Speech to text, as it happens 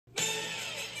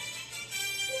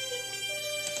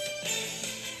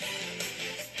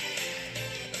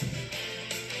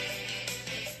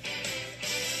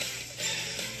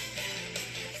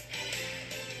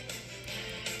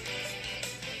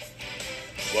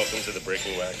welcome to the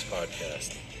Breaking Wax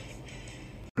podcast.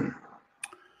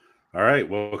 All right,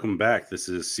 welcome back. This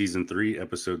is season 3,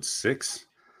 episode 6.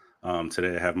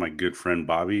 Today I have my good friend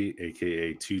Bobby,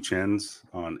 aka Two Chens,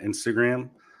 on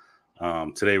Instagram.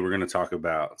 Today we're going to talk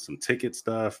about some ticket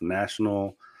stuff,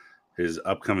 national, his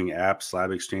upcoming app,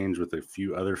 Slab Exchange, with a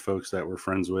few other folks that we're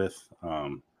friends with.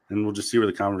 And we'll just see where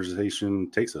the conversation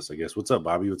takes us, I guess. What's up,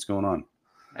 Bobby? What's going on?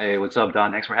 Hey, what's up,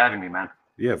 Don? Thanks for having me, man.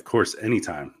 Yeah, of course,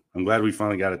 anytime. I'm glad we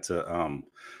finally got it to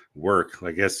work.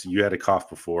 I guess you had a cough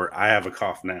before. I have a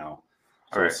cough now.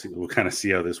 So All right. we'll kind of see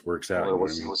how this works out.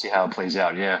 We'll see how it plays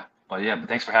out. Yeah. But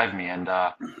thanks for having me. And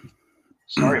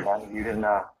sorry, man, you didn't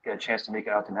get a chance to make it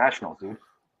out to nationals, dude.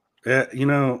 Yeah,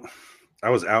 I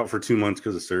was out for 2 months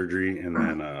because of surgery, and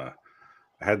then I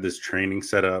had this training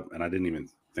set up, and I didn't even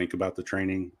think about the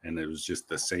training, and it was just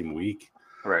the same week.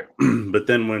 Right. But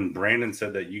then when Brandon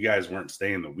said that you guys weren't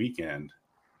staying the weekend,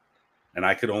 and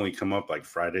I could only come up like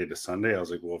Friday to Sunday, I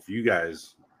was like, well, if you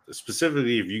guys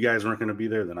weren't going to be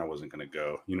there, then I wasn't going to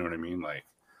go. You know what I mean? Like,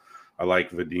 I like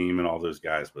Vadim and all those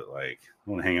guys, but like, I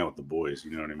want to hang out with the boys.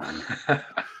 You know what I mean?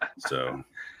 So,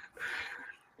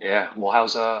 yeah. Well,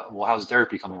 how's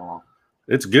therapy coming along?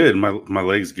 It's good. My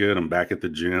leg's good. I'm back at the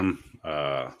gym.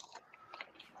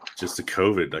 Just the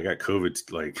COVID. I got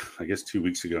COVID like I guess 2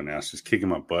 weeks ago now. It's just kicking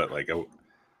my butt. Like I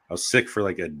was sick for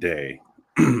like a day.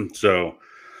 So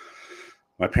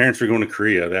my parents are going to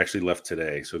Korea. They actually left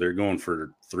today, so they're going for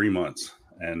 3 months.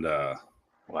 And wow,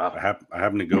 I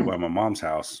happened to go by my mom's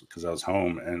house because I was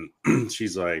home, and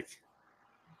she's like,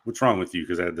 "What's wrong with you?"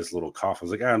 Because I had this little cough. I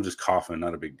was like, "I'm just coughing,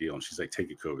 not a big deal." And she's like,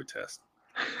 "Take a COVID test."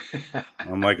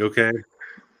 I'm like, "Okay."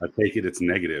 I take it. It's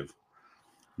negative.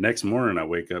 Next morning, I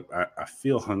wake up. I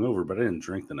feel hungover, but I didn't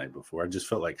drink the night before. I just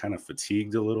felt like kind of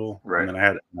fatigued a little, right. And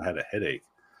then I had a headache.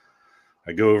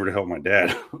 I go over to help my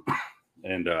dad,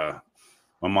 and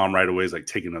my mom right away is like,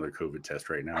 "Take another COVID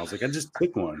test right now." I was like, "I just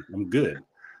took one. I'm good.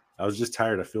 I was just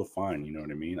tired. I feel fine." You know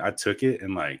what I mean? I took it,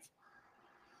 and like,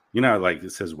 like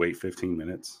it says wait 15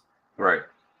 minutes. Right.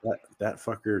 That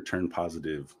fucker turned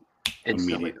positive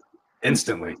Instantly.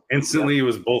 Instantly, It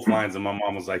was both lines, and my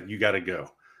mom was like, "You got to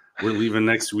go. We're leaving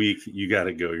next week. You got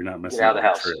to go. You're not messing with the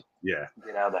house. Trip." Yeah.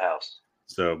 Get out of the house.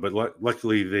 So, but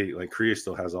luckily, Korea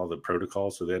still has all the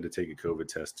protocols, so they had to take a COVID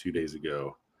test 2 days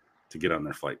ago to get on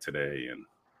their flight today, and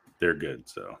they're good.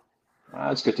 So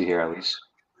that's good to hear, at least.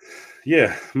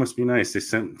 Yeah, it must be nice. They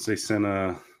sent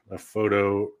a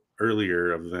photo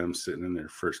earlier of them sitting in their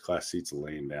first class seats,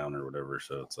 laying down or whatever.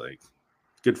 So it's like,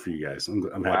 good for you guys.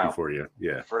 I'm happy for you.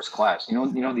 Yeah. First class. You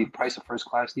know the price of first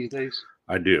class these days?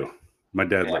 I do. My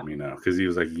dad let me know because he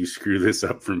was like, "You screw this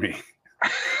up for me."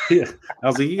 Yeah. I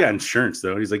was like, "You got insurance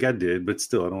though?" He's like, "I did, but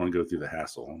still, I don't want to go through the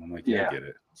hassle." And I'm like, "Yeah, I get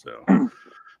it." So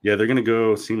yeah, they're gonna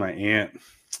go see my aunt,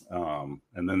 and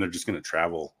then they're just gonna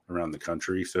travel around the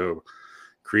country. So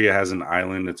Korea has an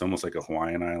island. It's almost like a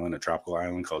Hawaiian island, a tropical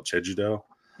island called Jeju-do.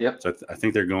 Yep. So I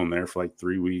think they're going there for like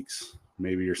 3 weeks,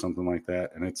 maybe, or something like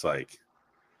that. And it's like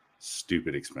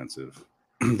stupid expensive.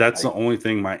 That's the only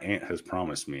thing my aunt has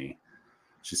promised me.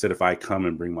 She said if I come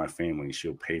and bring my family,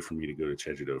 she'll pay for me to go to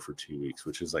Jeju-do for 2 weeks,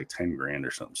 which is like 10 grand or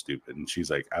something stupid. And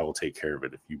she's like, "I will take care of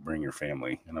it if you bring your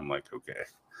family." And I'm like, "Okay."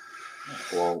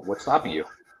 Well, what's stopping you?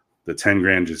 The 10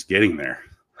 grand just getting there.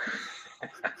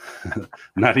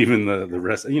 Not even the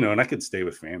rest, and I could stay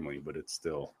with family, but it's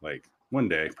still like one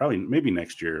day, probably maybe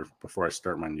next year before I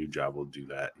start my new job, we'll do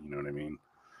that. You know what I mean?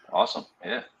 Awesome.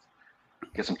 Yeah.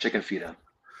 Get some chicken feet in.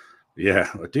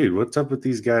 Yeah. Dude, what's up with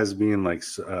these guys being like,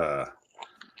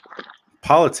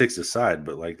 politics aside,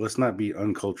 but like, let's not be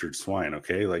uncultured swine.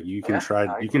 Okay. Like you can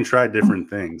try different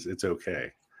things. It's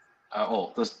okay.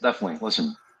 Definitely.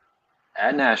 Listen,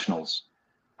 at nationals,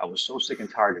 I was so sick and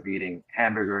tired of eating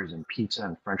hamburgers and pizza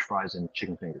and French fries and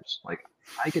chicken fingers. Like,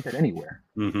 I get that anywhere.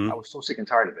 Mm-hmm. I was so sick and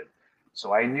tired of it.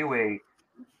 So I knew a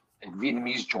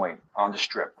Vietnamese joint on the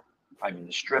Strip. I mean,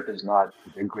 the Strip is not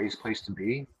the greatest place to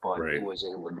be, but It was a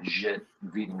legit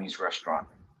Vietnamese restaurant.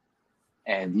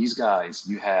 And these guys,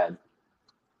 you had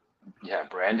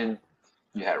Brandon,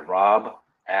 you had Rob,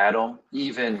 Adam,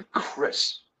 even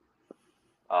Chris,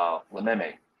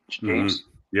 Lememe, James.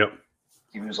 Mm-hmm. Yep.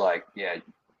 He was like, "Yeah,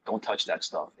 don't touch that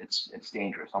stuff. It's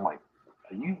dangerous." I'm like,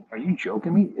 "Are you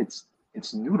joking me?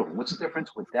 It's noodle. What's the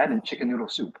difference with that and chicken noodle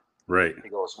soup?" Right. He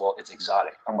goes, "Well, it's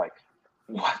exotic." I'm like,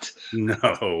 "What?"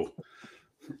 No.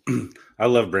 I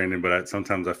love Brandon, but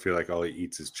sometimes I feel like all he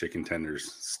eats is chicken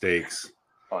tenders, steaks.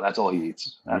 Oh, that's all he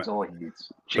eats. That's all he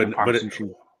eats.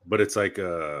 But it's like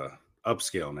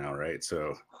upscale now, right?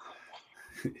 So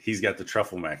he's got the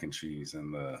truffle mac and cheese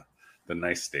and the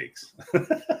nice steaks.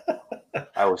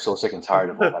 I was so sick and tired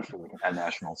of all that food at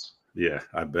nationals. Yeah,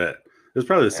 I bet. It was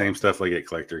probably the same stuff like at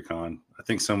Collector Con. I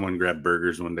think someone grabbed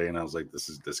burgers one day, and I was like, "This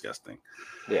is disgusting."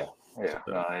 Yeah. So,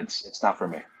 no, it's not for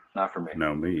me. Not for me.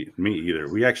 No, me either.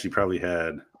 We actually probably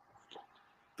had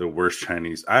the worst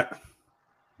Chinese.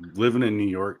 Living in New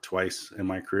York twice in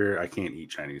my career, I can't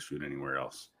eat Chinese food anywhere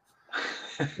else.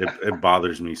 It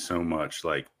bothers me so much.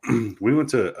 Like we went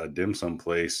to a dim sum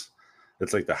place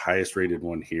that's like the highest rated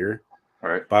one here. All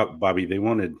right, Bobby, they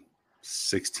wanted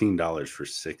 $16 for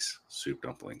 6 soup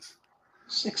dumplings.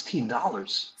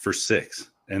 $16 for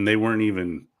 6, and they weren't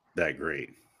even that great.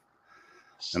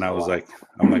 And I was like,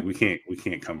 we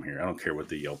can't come here. I don't care what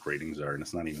the Yelp ratings are, and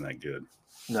it's not even that good.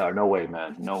 No way,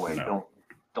 man. No way. No.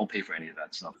 Don't pay for any of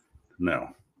that stuff. No.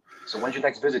 So when's your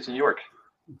next visit to New York?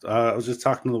 I was just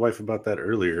talking to the wife about that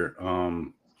earlier.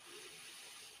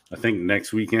 I think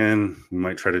next weekend we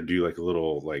might try to do like a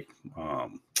little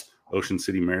Ocean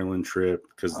City, Maryland trip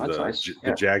because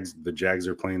the Jags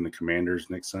are playing the Commanders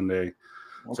next Sunday.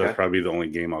 Okay. So that's probably the only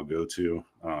game I'll go to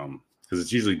because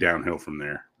it's usually downhill from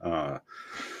there.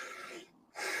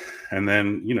 And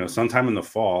then, sometime in the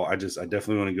fall, I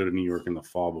definitely want to go to New York in the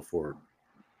fall before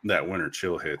that winter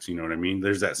chill hits. You know what I mean?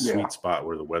 There's that sweet spot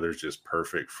where the weather's just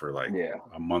perfect for like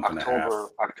a month and a half.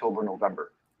 October,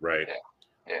 November. Right.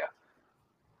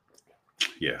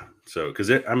 Yeah. So,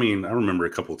 because I remember a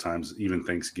couple of times, even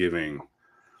Thanksgiving,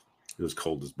 it was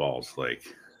cold as balls.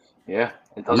 Like, yeah,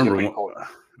 it does get pretty cold. I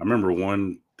remember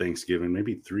one Thanksgiving,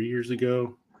 maybe 3 years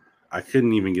ago, I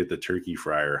couldn't even get the turkey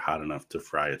fryer hot enough to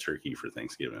fry a turkey for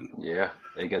Thanksgiving. Yeah,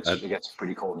 it gets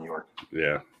pretty cold in New York.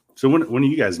 Yeah. So when are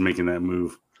you guys making that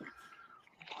move?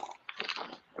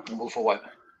 Move for what?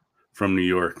 From New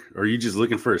York? Are you just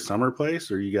looking for a summer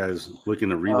place, or are you guys looking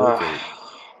to relocate?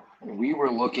 We were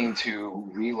looking to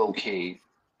relocate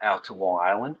out to Long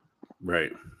Island.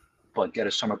 Right. But get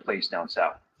a summer place down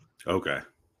south. Okay.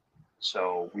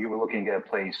 So we were looking to get a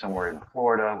place somewhere in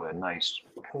Florida with a nice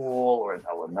pool or in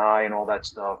Illinois and all that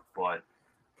stuff. But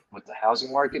with the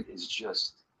housing market, it's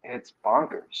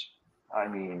bonkers. I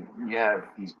mean, you have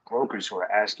these brokers who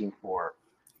are asking for,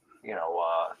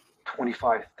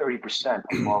 25, 30%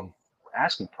 above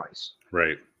asking price.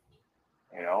 Right.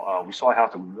 We saw a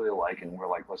house that we really like, and we're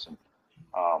like, listen,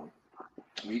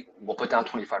 we'll put down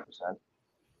 25%,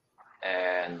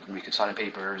 and we could sign the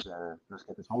papers and let's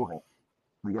get this moving.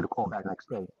 We get a call back next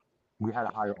day. We had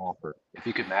a higher offer. If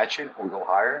you could match it or go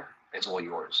higher, it's all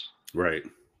yours. Right.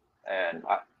 And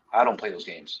I don't play those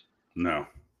games. No.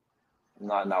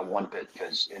 Not one bit,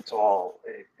 because it's all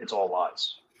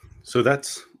lies. So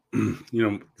that's,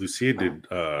 Lucia did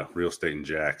real estate in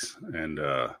Jax, and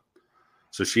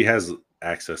so she has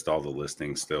access to all the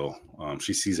listings still.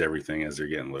 She sees everything as they're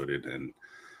getting loaded, and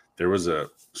there was a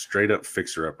straight up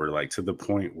fixer upper, like to the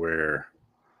point where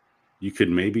you could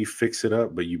maybe fix it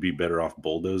up, but you'd be better off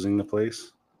bulldozing the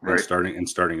place and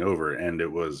starting over. And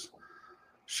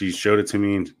she showed it to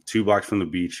me 2 blocks from the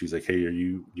beach. She's like, "Hey,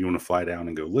 you want to fly down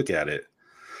and go look at it?"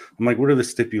 I'm like, "What are the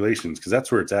stipulations?" Because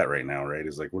that's where it's at right now, right?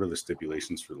 Is like, what are the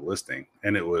stipulations for the listing?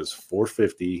 And it was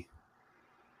 $450,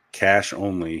 cash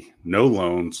only, no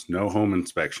loans, no home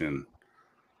inspection.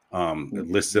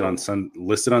 Listed on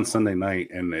Sunday night,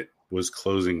 and it was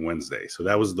closing Wednesday. So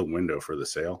that was the window for the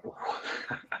sale.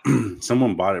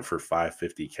 Someone bought it for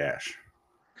 $550 cash.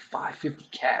 $550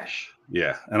 cash.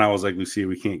 Yeah. And I was like, Lucia,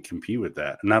 we can't compete with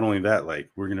that. And not only that, like,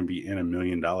 we're going to be in $1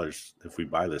 million if we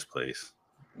buy this place.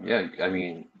 Yeah. I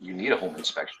mean, you need a home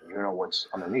inspection. You don't know what's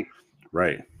underneath.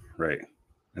 Right.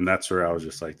 And that's where I was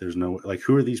just like, there's no, like,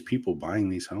 who are these people buying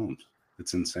these homes?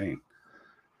 It's insane.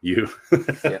 You.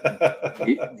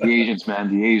 The agents, man,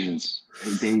 the agents.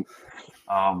 They,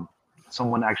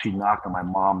 someone actually knocked on my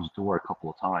mom's door a couple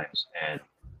of times, and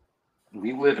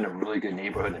we live in a really good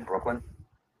neighborhood in Brooklyn.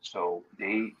 So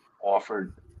they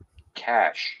offered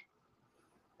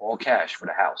all cash for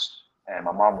the house. And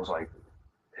my mom was like,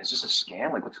 "Is this a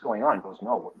scam? Like, what's going on?" He goes,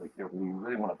 "No, like, we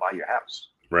really want to buy your house."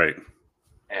 Right.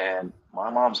 And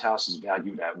my mom's house is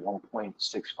valued at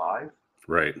 1.65.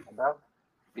 Right. About.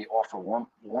 They offer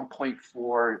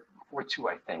 1.442,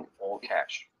 I think, all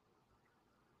cash.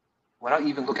 Without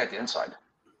even look at the inside.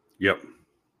 Yep.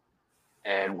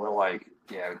 And we're like,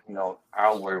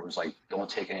 our word was like, don't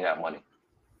take any of that money.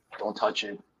 Don't touch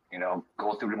it.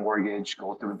 Go through the mortgage,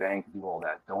 go through the bank, do all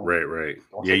that. Right.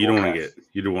 Yeah, you don't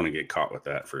want to get caught with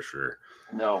that for sure.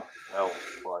 No.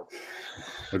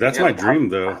 But that's my dream,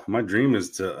 though. My dream is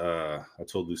to. I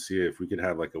told Lucia if we could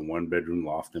have like a 1-bedroom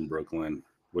loft in Brooklyn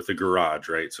with a garage,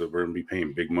 right? So we're gonna be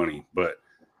paying big money, but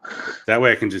that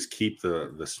way I can just keep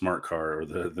the smart car or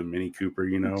the Mini Cooper,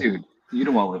 Dude, You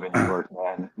don't want to live in New York,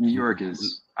 man. New York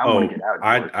is. I want to get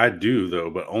out. I do though,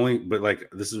 but like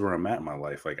this is where I'm at in my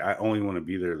life. Like I only want to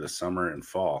be there the summer and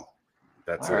fall.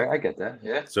 That's all it. right. I get that.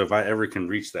 Yeah. So if I ever can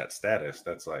reach that status,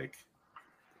 that's like,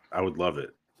 I would love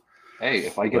it. Hey,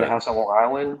 if I get a house on Long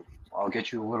Island, I'll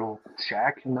get you a little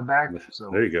shack in the back.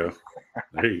 So there you go.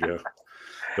 There you go.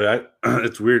 But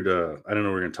it's weird. I don't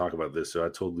know. We're going to talk about this. So I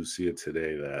told Lucia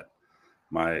today that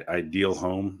my ideal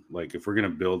home, like if we're going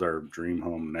to build our dream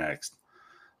home next,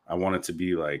 I want it to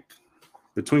be like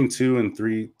between 2,000 and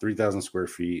 3,000 square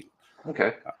feet.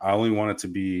 Okay. I only want it to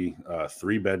be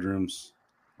 3 bedrooms,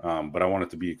 but I want it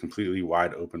to be a completely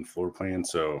wide open floor plan.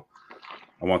 So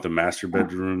I want the master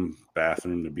bedroom,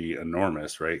 bathroom to be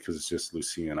enormous, right? Because it's just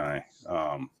Lucia and I.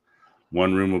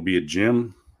 One room will be a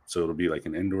gym. So it'll be like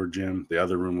an indoor gym. The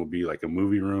other room will be like a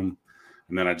movie room.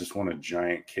 And then I just want a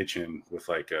giant kitchen with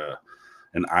like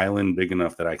an island big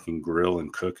enough that I can grill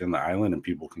and cook in the island and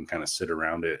people can kind of sit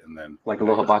around it. And then like a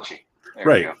little hibachi.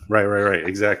 Right.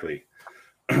 Exactly.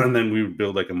 And then we would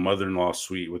build like a mother-in-law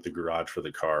suite with the garage for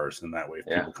the cars. And that way, if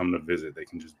people come to visit, they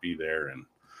can just be there. And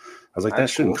I was like, that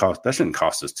shouldn't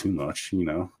cost us too much,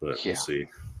 but we'll see.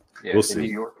 Yeah, we'll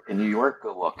see. In New York,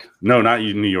 good luck. No, not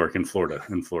New York, in Florida.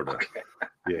 Okay.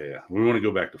 Yeah. We want to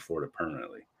go back to Florida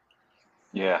permanently.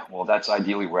 Yeah, well, that's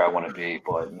ideally where I want to be,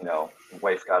 but the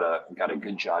wife got a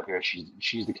good job here.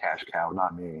 She's the cash cow,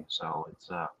 not me. So it's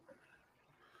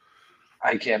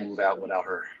I can't move out without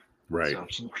her. Right. So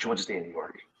she wants to stay in New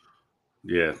York.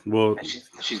 Yeah. Well, and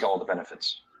she's got all the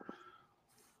benefits.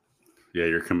 Yeah,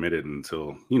 you're committed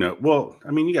until well,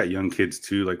 I mean, you got young kids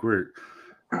too. Like we're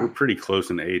pretty close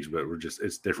in age, but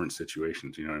it's different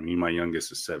situations. You know what I mean? My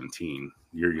youngest is 17.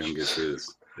 Your youngest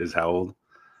is how old?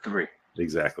 3.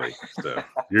 Exactly. So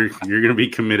you're gonna be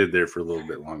committed there for a little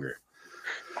bit longer.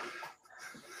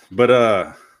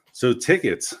 But so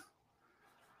tickets.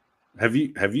 Have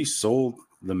you sold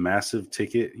the massive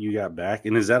ticket you got back?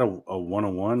 And is that a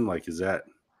 101? Like is that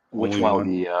which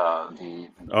one? The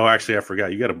Oh, actually, I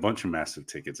forgot. You got a bunch of massive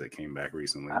tickets that came back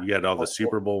recently. You got all the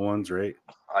Super Bowl ones, right?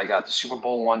 I got the Super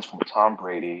Bowl ones from Tom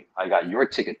Brady. I got your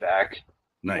ticket back.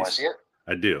 Nice. You want to see it?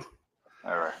 I do.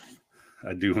 All right.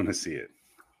 I do want to see it.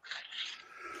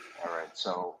 All right.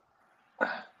 So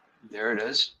there it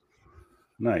is.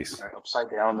 Nice. All right, upside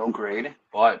down, no grade.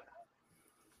 But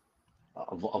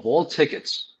of all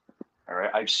tickets, all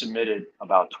right, I've submitted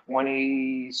about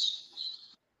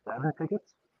 27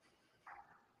 tickets.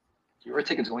 Your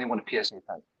ticket's only won a PSA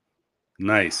 10.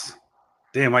 Nice.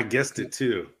 Damn, I guessed it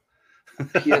too.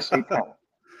 PSA 10.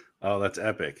 Oh, that's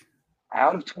epic.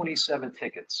 Out of 27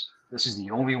 tickets, this is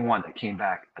the only one that came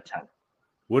back a 10.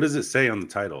 What does it say on the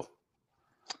title?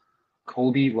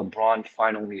 Kobe LeBron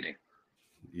final meeting.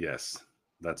 Yes,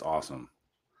 that's awesome.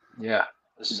 Yeah,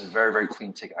 this is a very, very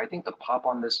clean ticket. I think the pop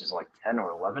on this is like 10 or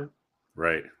 11.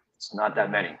 Right. It's not that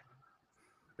many.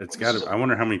 It's got to. I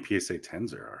wonder how many PSA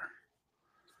 10s there are.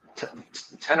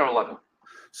 10 or 11.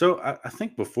 So I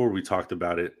think before we talked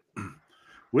about it,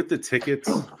 with the tickets,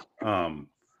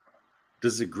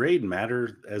 does the grade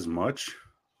matter as much?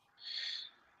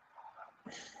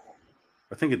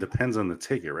 I think it depends on the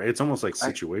ticket, right? It's almost like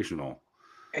situational.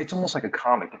 It's almost like a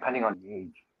comic, depending on the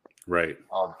age, right,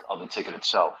 of the ticket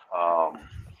itself.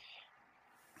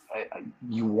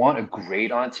 You want a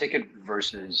grade on a ticket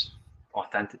versus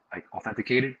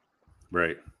authenticated,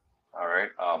 right? All right.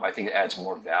 I think it adds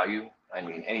more value. I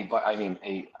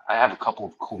have a couple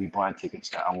of Kobe Bryant tickets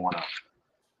that I want to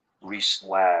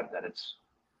re-slab that it's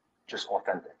just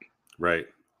authentic. Right.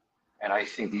 And I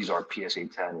think these are PSA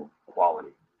 10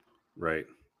 quality. Right.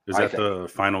 Is that the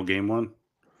final game one?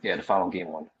 Yeah, the final game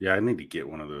one. Yeah, I need to get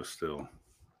one of those still.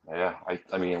 Yeah.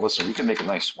 I mean, listen, we can make a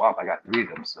nice swap. I got 3 of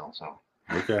them still, so.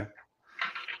 Okay.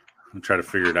 I'll try to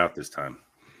figure it out this time.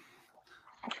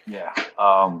 Yeah.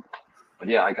 But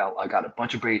yeah, I got a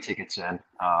bunch of Brady tickets in.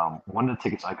 One of the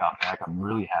tickets I got back, I'm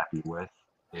really happy with,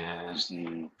 is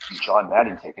the John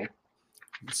Madden ticket.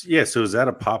 Yeah, so is that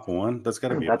a pop one? That's got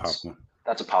to be a pop one.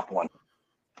 That's a pop one.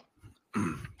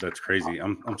 That's crazy.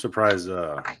 I'm surprised.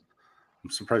 I'm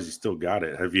surprised you still got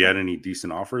it. Have you had any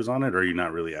decent offers on it, or are you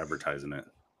not really advertising it?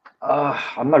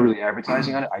 I'm not really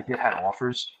advertising on it. I did have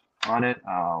offers on it,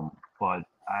 but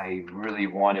I really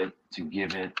wanted to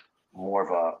give it more of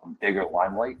a bigger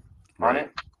limelight on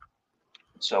it.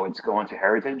 So it's going to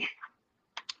Heritage.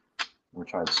 I'm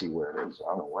trying to see where it is. I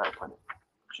don't know where I put it.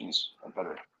 Jeez, I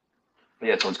better. But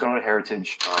yeah, so it's going to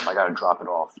Heritage. I got to drop it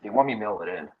off. They want me to mail it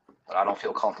in, but I don't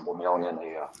feel comfortable mailing in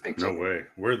a big ticket. No way.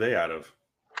 Where are they out of?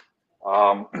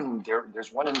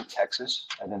 There's one in Texas,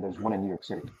 and then there's one in New York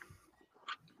City.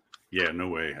 Yeah, no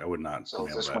way. I would not. So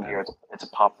this one here, it's a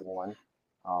pop one.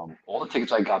 All the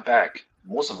tickets I got back,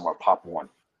 most of them are Pop One.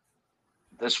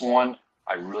 This one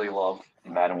I really love,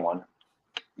 the Madden one,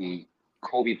 the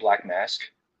Kobe Black Mask.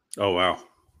 Oh wow.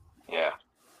 Yeah.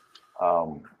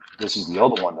 This is the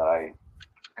other one that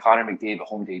Connor McDavid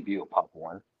home debut of Pop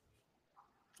One.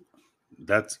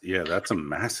 That's a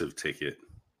massive ticket.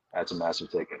 That's a massive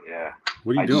ticket. Yeah.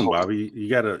 What are you doing, Bobby? You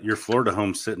got your Florida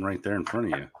home sitting right there in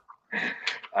front of you.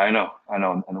 I know,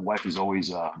 and the wife is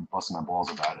always busting my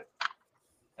balls about it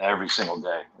every single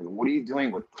day. Like, what are you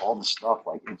doing with all the stuff?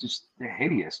 Like, they're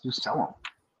hideous. Just sell them.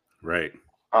 Right.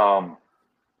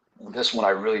 This one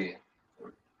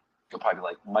you'll probably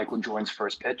like Michael Jordan's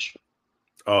first pitch.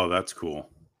 Oh, that's cool.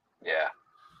 Yeah.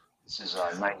 This is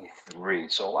 93.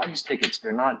 So a lot of these tickets,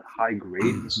 they're not high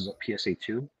grade. This is a PSA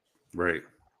 2. Right.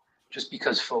 Just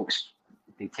because folks,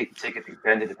 they take the ticket, they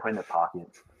bend it, they put it in their pocket.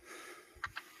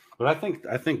 But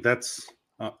I think that's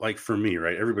like for me,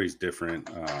 right? Everybody's different.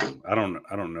 I don't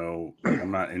know.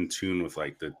 I'm not in tune with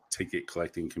like the ticket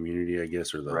collecting community, I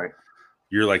guess, or right.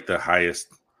 You're like the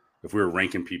highest. If we were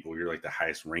ranking people, you're like the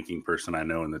highest ranking person I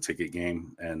know in the ticket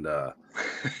game. And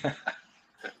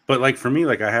but like for me,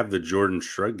 like I have the Jordan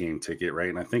Shrug Game ticket, right?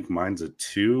 And I think mine's a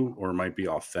 2 or it might be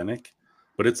authentic,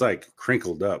 but it's like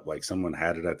crinkled up, like someone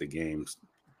had it at the games,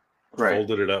 right.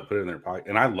 Folded it up, put it in their pocket.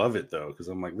 And I love it though, because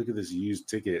I'm like, look at this used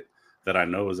ticket that I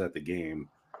know is at the game.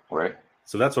 Right.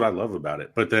 So that's what I love about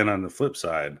it. But then on the flip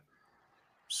side,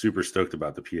 super stoked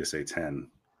about the PSA 10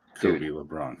 Kobe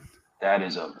LeBron. That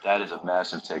is a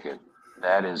massive ticket.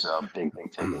 That is a big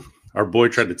ticket. Our boy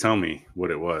tried to tell me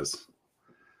what it was.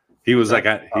 He was like,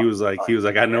 I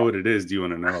know what it is. Do you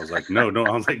want to know? I was like, no, don't.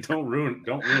 I was like, don't ruin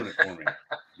it for me.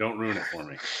 Don't ruin it for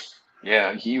me.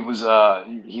 Yeah, he was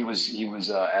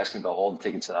asking about all the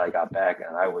tickets that I got back,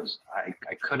 and I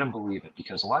couldn't believe it,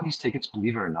 because a lot of these tickets,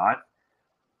 believe it or not,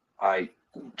 I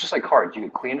just like cards,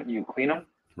 you clean them,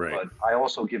 right? But I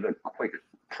also give it a quick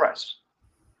press,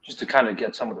 just to kind of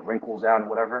get some of the wrinkles out and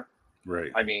whatever.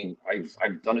 Right. I mean,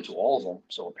 I've done it to all of them,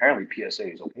 so apparently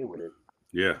PSA is okay with it.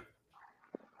 Yeah.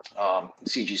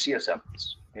 CGC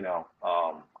acceptance,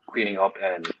 cleaning up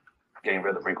and getting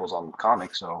rid of the wrinkles on the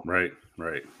comic. So right.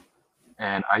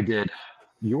 And I did.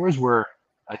 Yours were,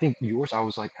 I think yours, I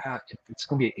was like, it's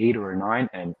gonna be an 8 or a 9,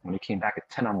 and when it came back at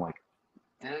 10, I'm like,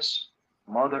 this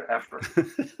mother effer.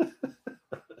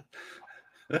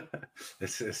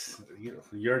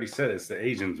 You already said it's the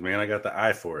Asians, man. I got the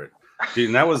eye for it, dude.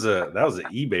 And that was an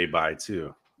eBay buy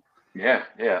too. Yeah.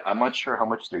 I'm not sure how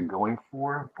much they're going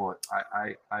for, but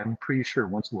I'm pretty sure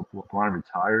once LeBron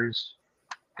retires,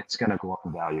 it's gonna go up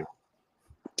in value.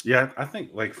 Yeah, I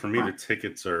think like for me, the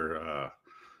tickets are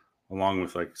along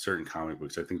with like certain comic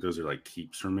books. I think those are like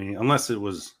keeps for me, unless it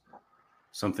was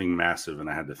something massive and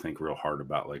I had to think real hard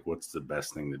about like what's the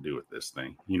best thing to do with this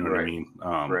thing. You know what I mean?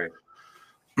 Right.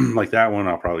 Like that one,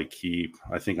 I'll probably keep.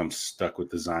 I think I'm stuck with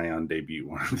the Zion debut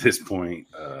one at this point.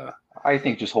 I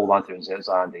think just hold on to his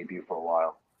Zion debut for a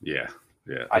while. Yeah.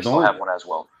 I still have one as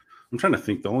well. I'm trying to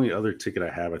think. The only other ticket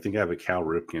I think I have a Cal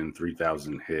Ripken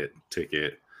 3,000 hit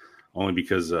ticket, only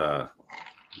because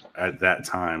at that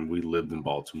time we lived in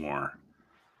Baltimore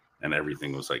and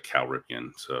everything was like Cal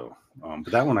Ripken. So,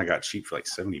 but that one I got cheap for like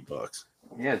 $70.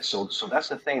 Yeah. So that's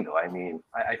the thing, though. I mean,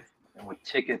 and with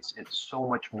tickets, it's so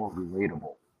much more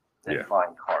relatable than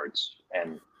buying cards,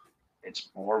 and it's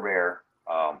more rare,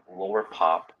 lower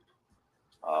pop.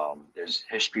 There's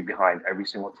history behind every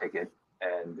single ticket,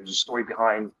 and there's a story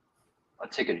behind a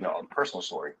ticket, a personal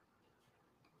story.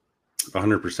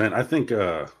 100%. I think,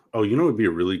 would be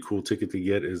a really cool ticket to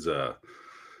get is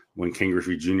when Ken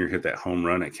Griffey Jr. hit that home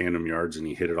run at Camden Yards and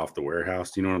he hit it off the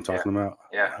warehouse. Do you know what I'm talking about?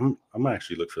 Yeah. I'm gonna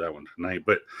actually look for that one tonight,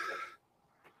 but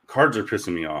cards are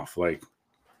pissing me off. Like,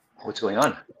 what's going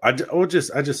on? I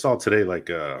just saw today, like,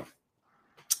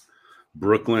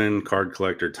 Brooklyn card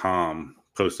collector Tom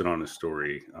posted on his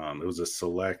story. It was a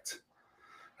select,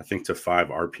 I think, to 5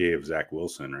 RPA of Zach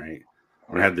Wilson, right?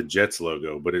 And it had the Jets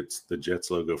logo, but it's the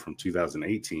Jets logo from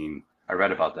 2018. I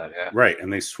read about that, yeah. Right,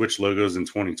 and they switched logos in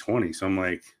 2020. So I'm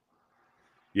like,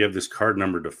 you have this card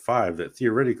numbered to 5 that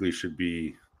theoretically should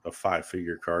be a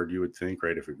 5-figure card, you would think,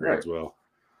 right, if it grades well.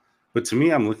 But to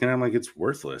me, I'm looking at it like it's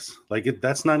worthless. Like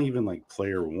that's not even like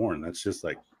player worn. That's just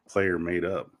like player made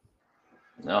up.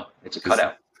 No, it's a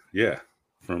cutout. Yeah,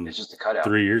 it's just a cutout.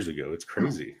 3 years ago. It's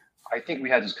crazy. I think we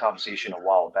had this conversation a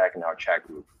while back in our chat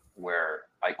group where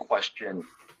I questioned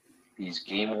these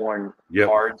game worn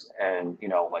cards, and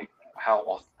like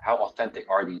how authentic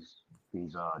are these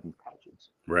patches?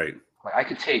 Right. Like I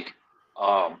could take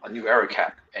a New Era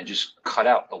cap and just cut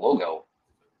out the logo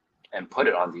and put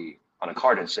it on a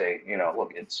card and say,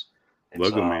 look, it's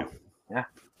logo man. Yeah,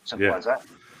 simple as that.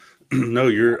 No,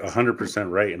 you're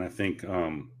 100% right, and I think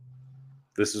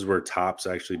this is where Topps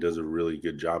actually does a really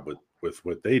good job with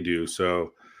what they do.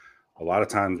 So a lot of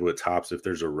times with Topps, if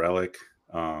there's a relic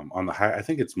on the high, I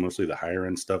think it's mostly the higher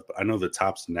end stuff, but I know the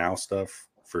Topps Now stuff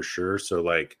for sure. So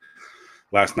like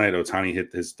last night, Ohtani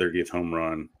hit his 30th home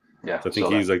run. Yeah. So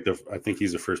I think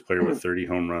he's the first player with 30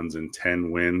 home runs and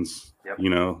 10 wins. Yep. You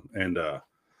know, and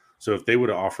so if they would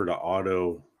have offered an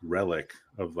auto relic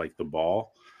of like the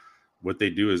ball, what they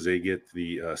do is they get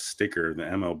the sticker, the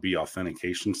MLB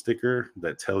authentication sticker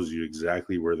that tells you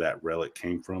exactly where that relic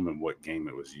came from and what game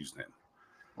it was used in.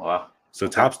 Wow. So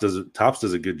okay. Topps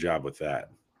does a good job with that.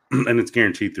 And it's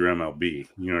guaranteed through MLB.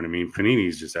 You know what I mean?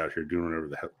 Panini's just out here doing whatever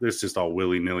the hell. It's just all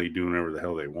willy-nilly doing whatever the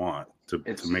hell they want to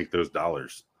make those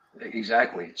dollars.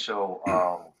 Exactly. So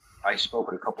I spoke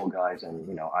with a couple of guys, and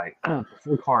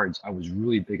before cards, I was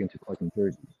really big into collecting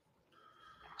jerseys.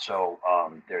 So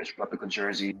there's replica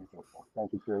jerseys,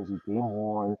 authentic jerseys, game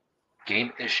worn,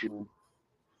 game issued.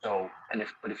 So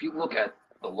but if you look at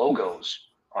the logos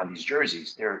on these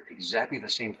jerseys, they're exactly the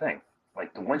same thing.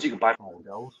 Like the ones you can buy from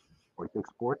Odell's or Dick's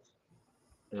Sports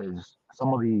is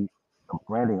some of the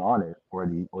branding on it or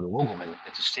the logo, and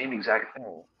it's the same exact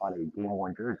thing on a game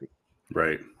worn jersey.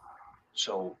 Right.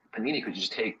 So Panini could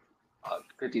just take a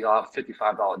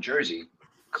 $55 jersey,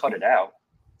 cut it out,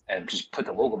 and just put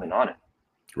the logo on it.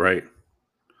 Right.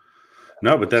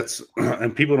 No, but that's,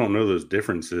 and people don't know those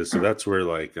differences. So that's where,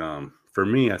 like, for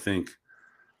me, I think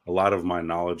a lot of my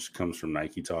knowledge comes from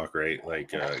Nike Talk, right?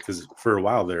 Like, because for a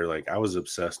while there, like, I was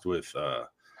obsessed with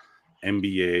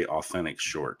NBA authentic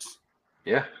shorts.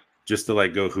 Yeah. Just to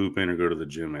like go hooping or go to the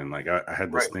gym. And like, I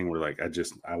had this thing where like,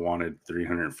 I wanted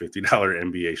 $350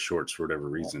 NBA shorts for whatever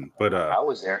reason. But I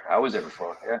was there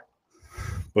before. Yeah.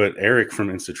 But Eric from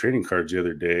Instant Trading Cards the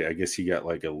other day, I guess he got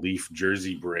like a Leaf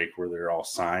jersey break where they're all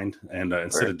signed. And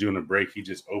instead of doing a break, he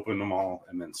just opened them all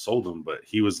and then sold them. But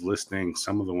he was listing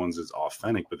some of the ones as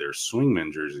authentic, but they're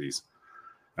swingman jerseys.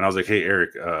 And I was like, hey,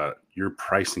 Eric, you're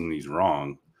pricing these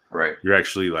wrong. Right. You're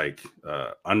actually like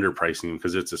underpricing them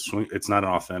because it's a swing. It's not an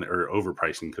authentic, or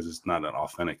overpricing because it's not an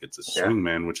authentic. It's a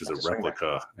swingman, which is a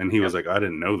replica. And he was like, I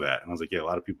didn't know that. And I was like, yeah, a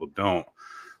lot of people don't.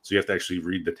 So you have to actually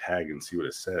read the tag and see what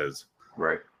it says.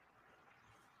 Right.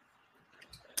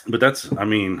 But that's, I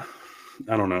mean,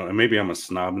 I don't know. And maybe I'm a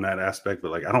snob in that aspect,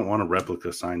 but like, I don't want a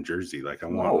replica signed jersey. Like I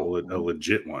want a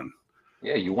legit one.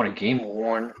 Yeah. You want a game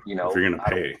worn, if you're going to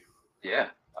pay. Yeah.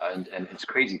 And it's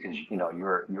crazy because,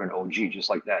 you're an OG just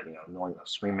like that, knowing a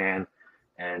swingman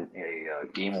and a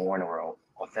game worn or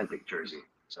authentic jersey.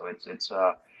 So it's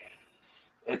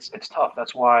tough.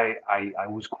 That's why I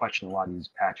always question a lot of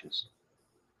these patches.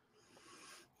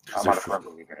 I'm not a firm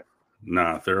believer.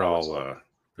 Nah, they're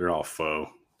all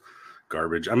faux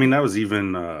garbage. I mean, that was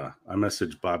even I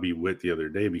messaged Bobby Witt the other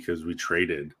day because we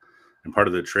traded, and part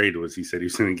of the trade was he said he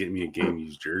was going to get me a game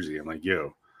used jersey. I'm like,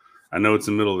 yo, I know it's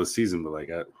the middle of the season, but like,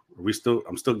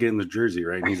 I'm still getting the jersey,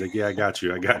 right? And he's like, yeah, I got you,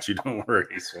 don't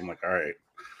worry. So I'm like, all right.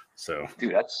 So,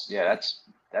 dude, that's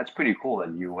pretty cool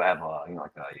that you have a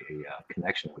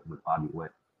connection with Bobby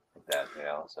Witt like that,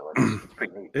 So it's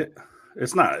pretty neat.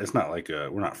 It's not like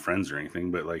we're not friends or anything,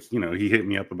 but like, he hit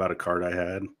me up about a card I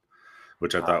had,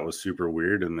 which I thought was super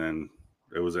weird, and then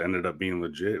it ended up being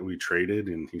legit. We traded,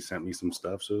 and he sent me some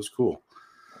stuff, so it was cool.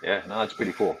 Yeah, no, it's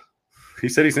pretty cool. He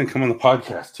said he's gonna come on the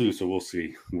podcast too, so we'll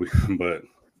see. But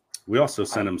we also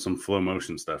sent him some Flow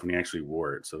Motion stuff, and he actually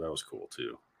wore it, so that was cool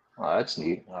too. Oh, that's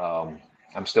neat.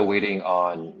 I'm still waiting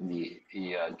on the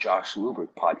Josh Luber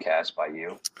podcast by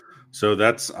you. So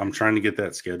I'm trying to get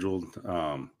that scheduled.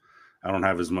 I don't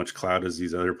have as much clout as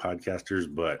these other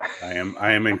podcasters, but I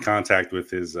am in contact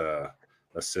with his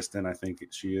assistant. I think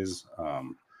she is.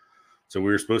 So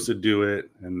we were supposed to do it,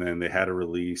 and then they had a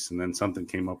release, and then something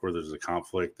came up where there's a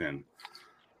conflict, and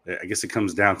I guess it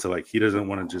comes down to like he doesn't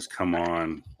want to just come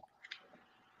on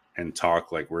and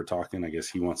talk like we're talking. I guess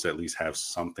he wants to at least have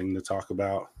something to talk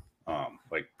about,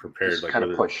 like prepared, just like kind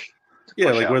of push.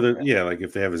 Yeah, like like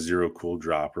if they have a Zero Cool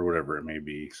drop or whatever it may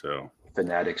be. So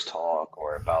Fanatics talk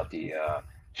or about the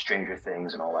Stranger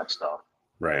Things and all that stuff.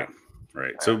 Right.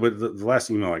 So, but the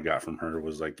last email I got from her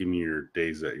was like, give me your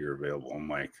days that you're available. I'm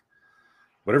like,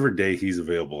 whatever day he's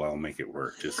available, I'll make it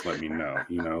work. Just let me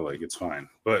know, like it's fine.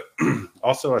 But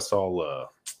also I saw,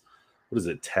 what is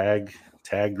it? Tag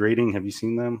Grading. Have you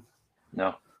seen them?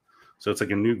 No. So it's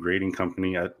like a new grading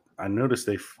company. I noticed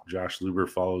Josh Luber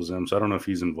follows them. So I don't know if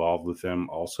he's involved with them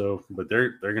also, but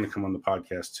they're going to come on the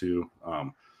podcast too.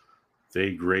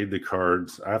 They grade the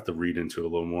cards. I have to read into it a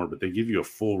little more, but they give you a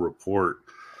full report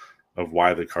of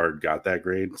why the card got that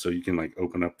grade. So you can like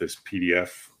open up this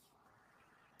PDF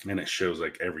and it shows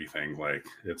like everything, like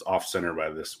it's off center by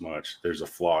this much. There's a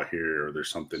flaw here, or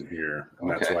there's something here, and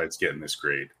that's why it's getting this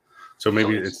grade. So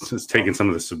maybe it's just taking some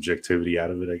of the subjectivity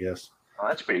out of it, I guess. Oh,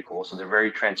 that's pretty cool. So they're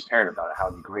very transparent about how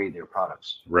they grade their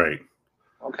products. Right.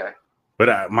 Okay.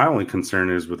 But my only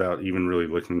concern is, without even really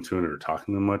looking to it or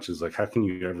talking to them much, is like, how can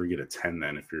you ever get a 10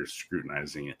 then if you're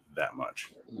scrutinizing it that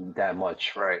much? That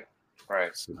much, right.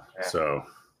 So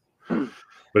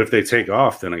but if they take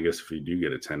off, then I guess if you do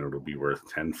get a 10, it'll be worth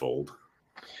tenfold.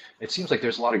 It seems like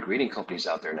there's a lot of grading companies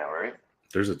out there now, right?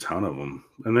 There's a ton of them.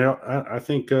 And I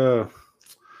think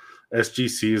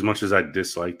SGC, as much as I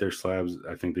dislike their slabs,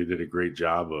 I think they did a great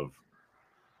job of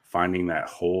finding that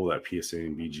hole that PSA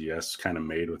and BGS kind of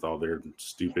made with all their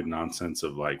stupid nonsense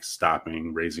of like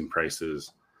stopping, raising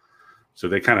prices. So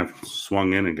they kind of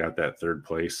swung in and got that third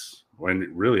place.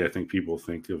 When really, I think people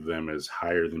think of them as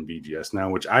higher than BGS now,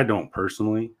 which I don't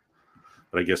personally,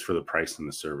 but I guess for the price and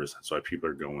the service, that's why people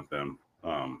are going with them.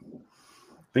 I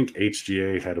think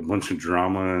HGA had a bunch of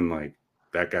drama, and like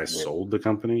that guy sold the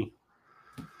company.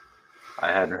 I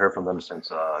hadn't heard from them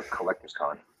since Collectors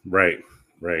Con. Right.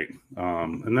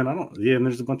 And then and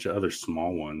there's a bunch of other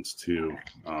small ones too.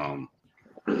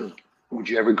 Would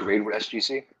you ever grade with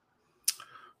SGC?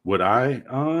 Would I?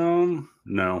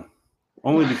 No.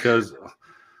 Only because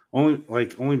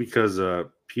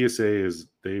PSA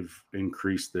they've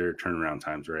increased their turnaround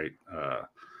times, right?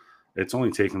 It's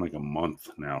only taken like a month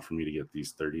now for me to get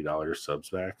these $30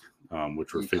 subs back,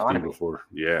 which were $50 before.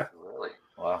 Yeah. Really?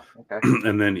 Wow. Okay.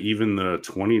 And then even the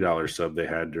 $20 sub they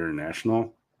had during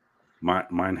National,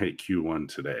 mine hit Q1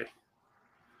 today.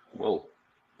 Whoa.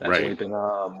 That's only been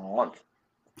a month.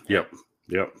 Yep.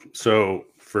 So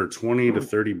for $20 to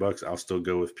 $30, I'll still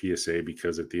go with PSA,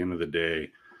 because at the end of the day,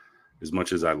 as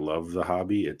much as I love the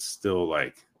hobby, it's still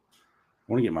like, I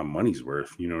want to get my money's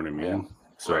worth. You know what I mean? Yeah.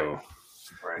 So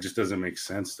it just doesn't make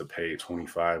sense to pay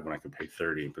 $25 when I could pay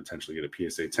 $30 and potentially get a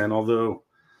PSA 10. Although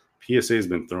PSA has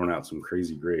been throwing out some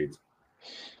crazy grades.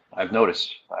 I've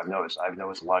noticed a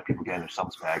lot of people getting their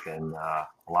subs back, and a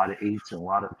lot of 8s and a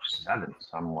lot of 7s.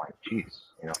 I'm like, geez,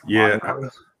 Yeah.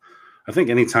 I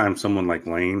think anytime someone like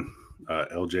Lane,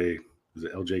 LJK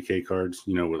cards,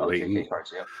 with LJK Leighton.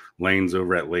 Cards, yeah. Lane's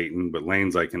over at Leighton, but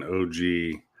Lane's like an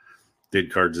OG,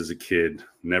 did cards as a kid,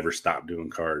 never stopped doing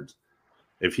cards.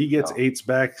 If he gets 8s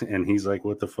back and he's like,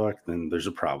 what the fuck, then there's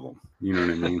a problem. You know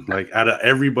what I mean? Like, out of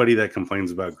everybody that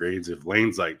complains about grades, if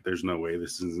Lane's like, there's no way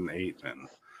this is an 8, then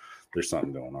there's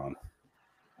something going on.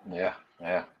 Yeah.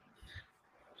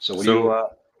 So what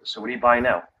are you buying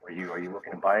now? Are you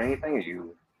looking to buy anything? Are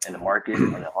you in the market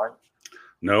on the hunt?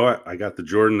 No, I got the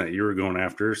Jordan that you were going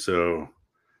after, so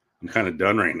I'm kind of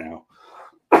done right now.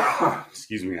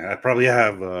 Excuse me. I probably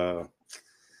have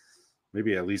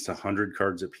maybe at least 100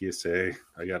 cards at PSA.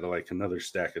 I got like another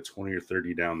stack of 20 or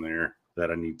 30 down there that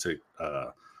I need to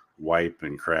wipe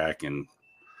and crack and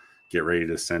get ready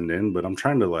to send in. But I'm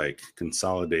trying to like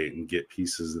consolidate and get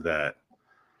pieces that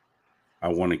I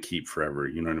want to keep forever.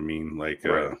 You know what I mean? Like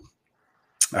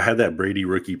I had that Brady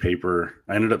rookie paper.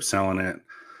 I ended up selling it.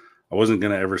 I wasn't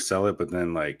going to ever sell it, but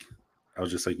then like I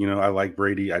was just like, I like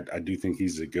Brady. I do think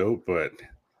he's a GOAT, but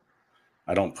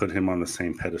I don't put him on the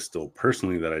same pedestal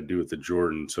personally that I do with the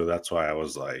Jordan. So that's why I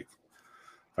was like,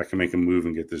 if I can make a move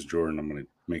and get this Jordan, I'm going to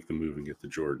make the move and get the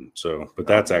Jordan. So, but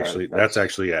that's actually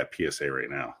at PSA right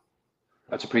now.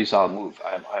 That's a pretty solid move.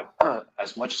 I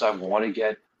as much as I want to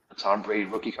get a Tom Brady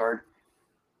rookie card,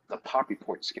 the pop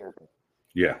report scares me.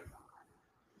 Yeah.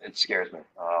 It scares me.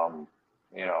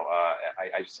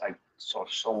 I saw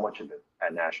so much of it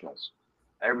at Nationals.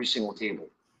 Every single table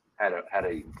had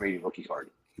a Brady rookie card.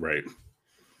 Right.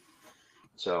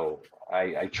 So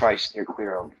I try to steer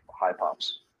clear of high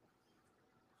pops.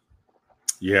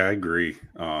 Yeah, I agree.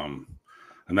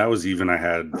 And that was even, I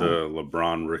had the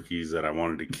LeBron rookies that I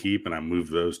wanted to keep, and I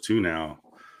moved those two now,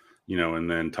 and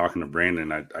then talking to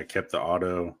Brandon, I kept the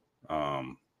auto.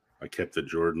 I kept the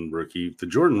Jordan rookie. The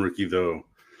Jordan rookie, though,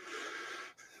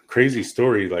 crazy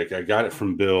story. Like, I got it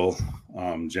from Bill,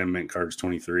 Gem Mint Cards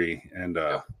 23. And,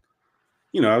 I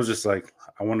was just like,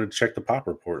 I wanted to check the pop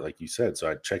report, like you said. So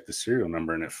I checked the serial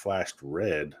number and it flashed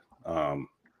red.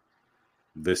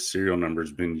 This serial number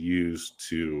has been used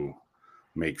to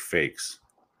make fakes.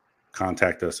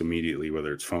 Contact us immediately,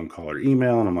 whether it's phone call or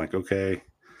email. And I'm like, okay.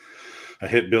 I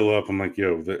hit Bill up. I'm like,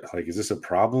 yo, is this a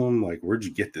problem? Like, where'd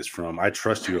you get this from? I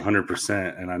trust you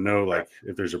 100%. And I know, like,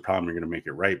 if there's a problem, you're going to make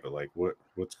it right. But, like,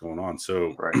 what's going on?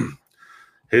 So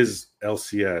his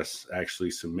LCS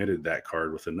actually submitted that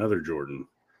card with another Jordan.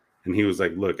 And he was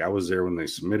like, look, I was there when they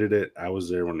submitted it. I was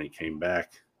there when they came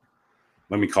back.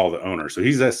 Let me call the owner. So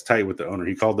he's as tight with the owner.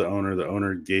 He called the owner. The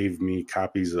owner gave me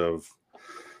copies of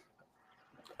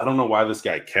I don't know why this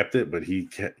guy kept it, but he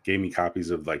gave me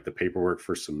copies of like the paperwork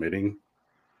for submitting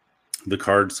the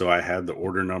card. So I had the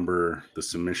order number, the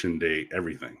submission date,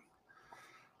 everything.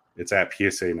 It's at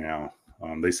PSA now.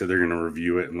 They said they're going to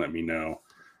review it and let me know.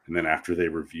 And then after they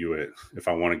review it, if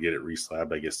I want to get it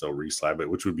reslabbed, I guess they'll reslab it,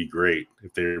 which would be great.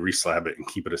 If they reslab it and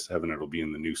keep it a 7, it'll be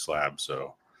in the new slab.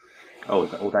 So,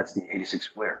 that's the 86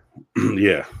 flare.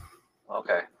 Yeah.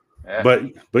 Okay. Yeah.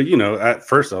 But you know, at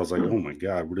first I was like, oh my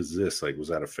God, what is this? Like, was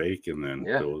that a fake? And then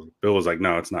Bill was like,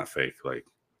 no, it's not fake. Like,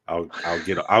 I'll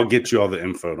get you all the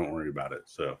info. Don't worry about it.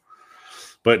 So,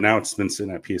 but now it's been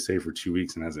sitting at PSA for 2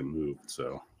 weeks and hasn't moved.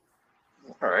 So.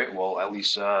 All right. Well, at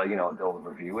least they'll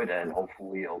review it and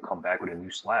hopefully it'll come back with a new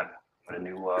slab, with a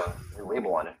new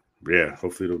label on it. Yeah.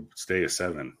 Hopefully it'll stay a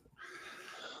 7.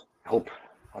 Hope.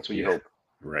 That's what you hope.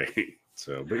 Right.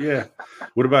 So, but yeah,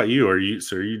 what about you? Are you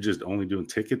just only doing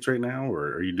tickets right now,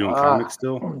 or are you doing comics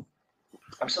still?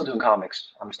 I'm still doing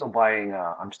comics. I'm still buying.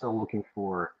 I'm still looking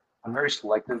for. I'm very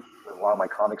selective with a lot of my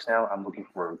comics now. I'm looking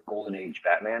for Golden Age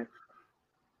Batman.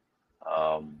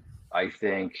 I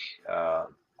think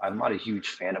I'm not a huge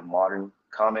fan of modern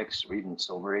comics or even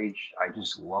Silver Age. I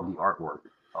just love the artwork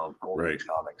of Golden Age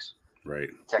comics. Right.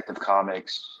 Detective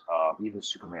Comics, even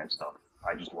Superman stuff.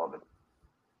 I just love it.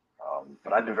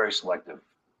 But I've been very selective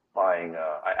buying.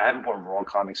 I haven't bought Raw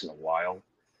comics in a while,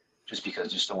 just because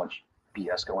there's so much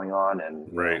BS going on. And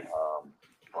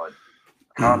but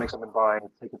comics I've been buying,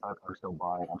 tickets I'm still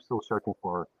buying. I'm still searching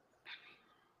for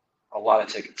a lot of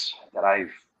tickets that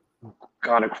I've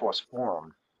gone across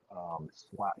forums,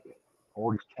 Slack,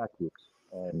 all these chat groups,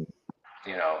 and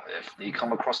if they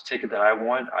come across a ticket that I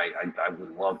want, I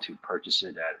would love to purchase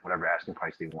it at whatever asking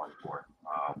price they want for.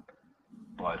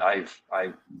 But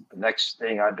the next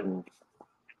thing I've been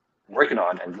working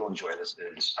on, and you'll enjoy this,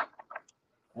 is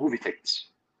movie tickets.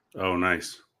 Oh,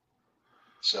 nice.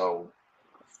 So,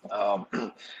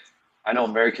 I know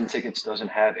American Tickets doesn't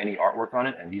have any artwork on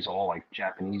it, and these are all like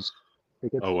Japanese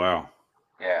tickets. Oh, wow.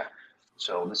 Yeah.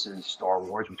 So this is Star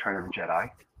Wars: Return of the Jedi.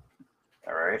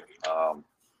 All right.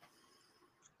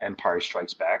 Empire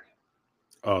Strikes Back.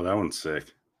 Oh, that one's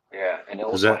sick. Yeah, and it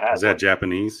also is that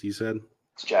Japanese? You said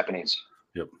it's Japanese.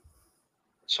 Yep.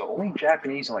 So only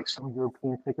Japanese and like some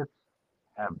European tickets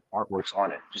have artworks on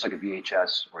it, just like a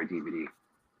VHS or a DVD.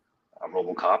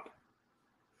 RoboCop.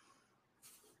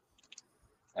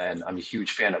 And I'm a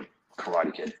huge fan of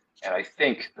Karate Kid, and I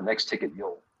think the next ticket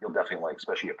you'll definitely like,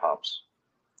 especially your pops.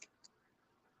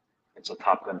 It's a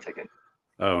Top Gun ticket.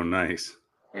 Oh, nice.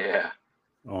 Yeah.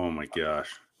 Oh my gosh.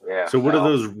 Yeah. So what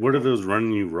are those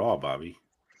running you raw, Bobby?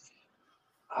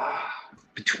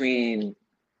 Between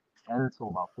 10 to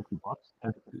about $50,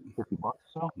 10 to $50 or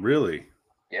so. Really?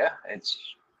 Yeah, it's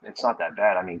not that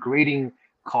bad. I mean, grading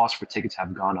costs for tickets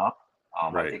have gone up.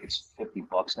 Right. I think it's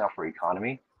 $50 now for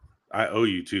economy. I owe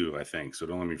you too, I think. So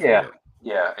don't let me forget.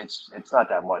 Yeah, it's not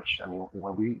that much. I mean,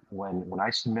 when I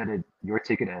submitted your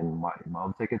ticket and my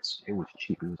other tickets, it was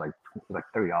cheap. It was like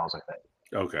 $30, I think.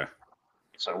 Okay.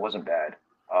 So it wasn't bad.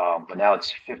 But now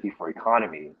it's $50 for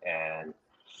economy, and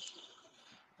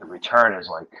the return is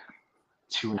like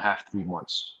 2.5, 3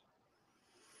 months.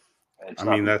 I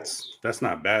mean, that's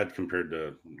not bad compared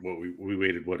to what we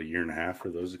waited, a year and a half for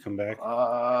those to come back? 7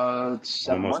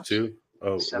 Almost months. 2?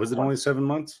 Oh, was it only 7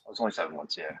 months? It was only 7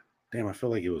 months, yeah. Damn, I feel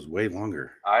like it was way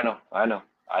longer. I know.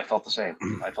 I felt the same.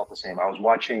 I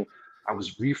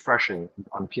was refreshing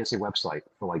on the PSA website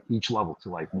for like each level to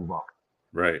like move up.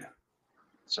 Right.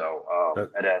 So,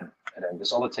 and then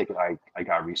this other ticket I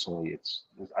got recently,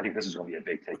 I think this is going to be a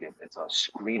big ticket. It's a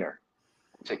screener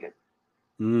ticket.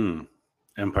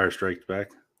 Empire Strikes Back.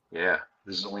 Yeah,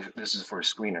 this is for a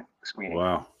screening.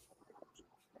 Wow.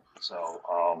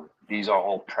 So these are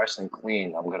all pressed and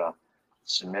clean. I'm gonna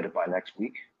submit it by next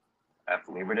week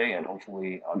after Labor Day, and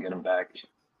hopefully I'll get them back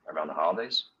around the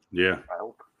holidays. Yeah. I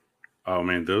hope. Oh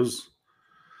man, those.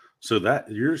 So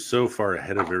that you're so far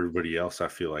ahead of everybody else. I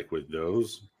feel like with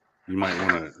those, you might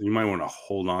want to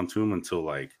hold on to them until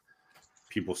like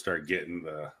people start getting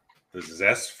the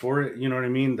zest for it. You know what I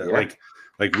mean? That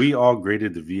like we all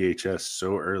graded the VHS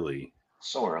so early.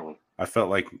 So early. I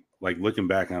felt like looking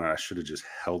back on it, I should have just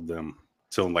held them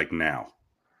till like now.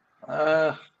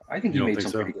 I think you made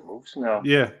some pretty good moves. No.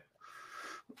 Yeah.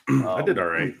 I did all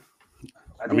right.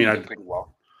 I did pretty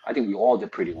well. I think we all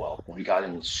did pretty well when we got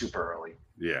in super early.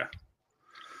 Yeah.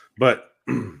 But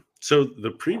so the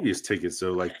previous tickets,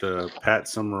 though, like the Pat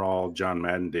Summerall, John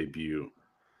Madden debut,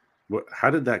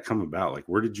 how did that come about? Like,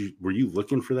 were you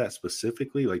looking for that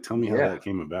specifically? Like, tell me how that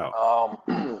came about.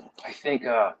 I think,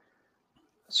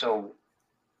 so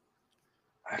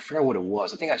I forget what it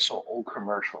was. I think I saw an old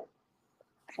commercial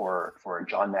for a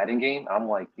John Madden game. I'm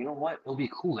like, you know what? It'll be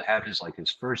cool to have his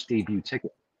first debut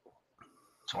ticket.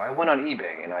 So I went on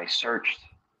eBay and I searched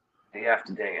day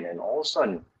after day, and then all of a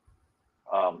sudden,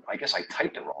 I guess I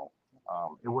typed it wrong.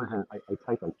 It wasn't. I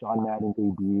typed like John Madden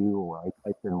debut, or I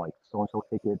typed in like so and so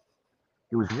ticket.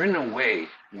 It was written in a way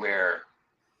where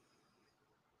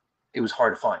it was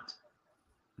hard to find.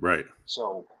 Right.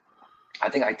 So I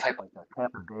think I typed like the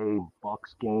Tampa Bay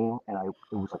Bucks game, and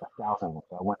it was like 1,000.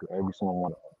 So I went through every single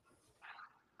one of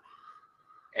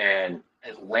them, and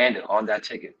it landed on that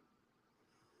ticket.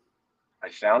 I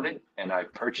found it and I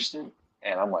purchased it,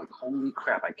 and I'm like, holy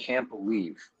crap! I can't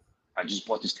believe I just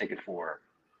bought this ticket for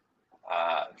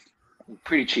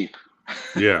pretty cheap.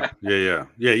 Yeah.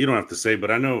 You don't have to say,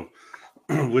 but I know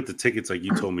with the tickets, like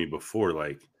you told me before,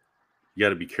 like you got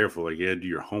to be careful. Like you got to do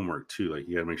your homework too. Like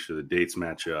you got to make sure the dates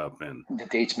match up and the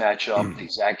dates match up, the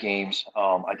exact games.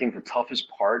 I think the toughest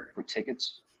part for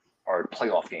tickets are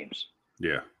playoff games.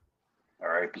 Yeah. All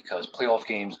right, because playoff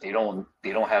games they don't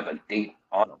have a date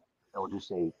on them. They'll just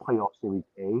say playoff series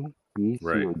A, B, C,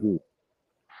 right. or D.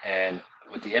 And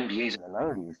with the NBAs in the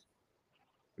 90s,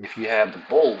 if you have the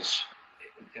Bulls,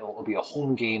 it'll be a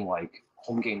home game, like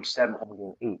home game 7,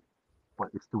 home game 8, but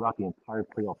it's throughout the entire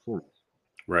playoff series.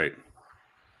 Right.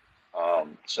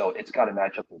 So it's got to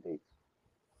match up with dates.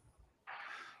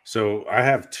 So I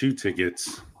have 2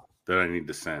 tickets that I need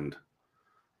to send.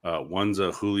 One's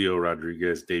a Julio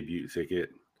Rodriguez debut ticket.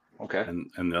 Okay.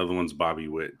 And the other one's Bobby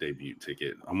Witt debut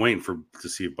ticket. I'm waiting to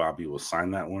see if Bobby will sign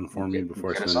that one for me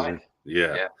before I send it.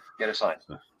 Yeah, get it signed.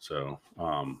 So,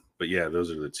 but yeah,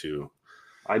 those are the 2.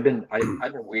 I've been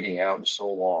waiting out so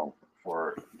long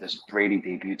for this Brady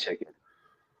debut ticket.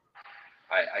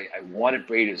 I wanted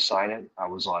Brady to sign it. I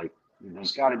was like,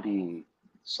 there's got to be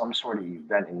some sort of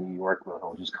event in New York where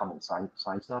he'll just come and sign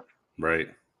stuff. Right.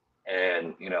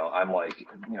 And I'm like,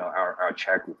 our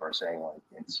chat group are saying like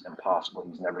it's impossible.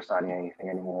 He's never signing anything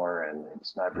anymore, and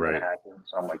it's never going to happen.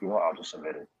 So I'm like, I'll just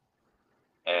submit it.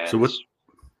 And so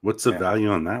what's the value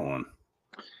on that one?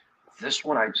 This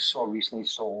one I just saw recently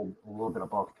sold a little bit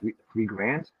above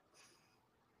 $3,000.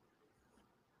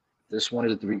 This one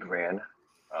is $3,000.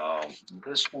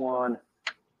 This one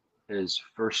is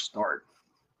first start.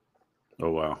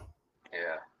 Oh wow.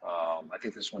 Yeah. I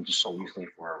think this one just sold recently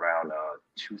for around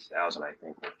 2,000, I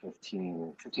think, or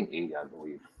 1580, I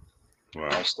believe. Wow.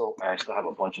 I still have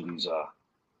a bunch of these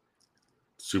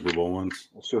Super Bowl ones.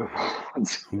 Super Bowl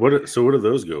ones. What do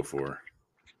those go for?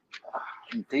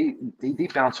 They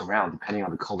bounce around depending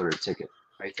on the color of the ticket.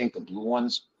 I think the blue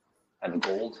ones and the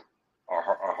gold are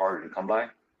harder to come by.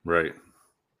 Right.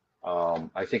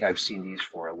 I think I've seen these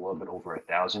for a little bit over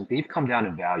 1,000. They've come down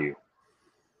in value,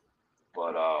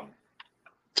 but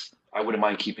I wouldn't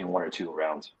mind keeping 1 or 2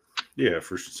 around. Yeah,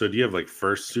 so do you have like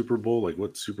first Super Bowl? Like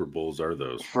what Super Bowls are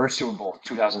those? First Super Bowl,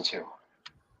 2002.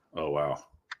 Oh wow.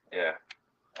 Yeah.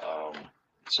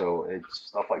 So it's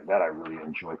stuff like that I really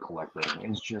enjoy collecting.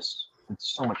 It's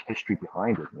so much history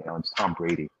behind it. It's Tom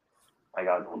Brady. I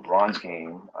got LeBron's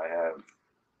game. I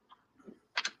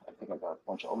think I got a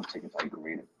bunch of other tickets I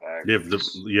graded back.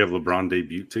 You have LeBron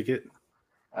debut ticket?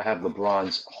 I have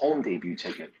LeBron's home debut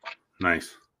ticket.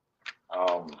 Nice.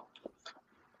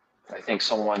 I think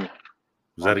someone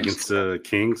was that against the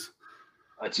Kings?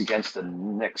 It's against the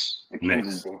Knicks. The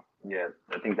Knicks. Yeah,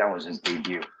 I think that was his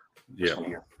debut. Yeah.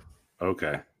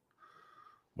 Okay.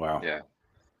 Wow. Yeah.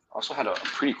 I also had a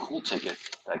pretty cool ticket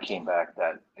that came back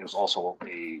that it was also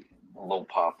a low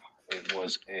pop. It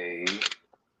was a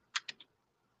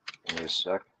give me a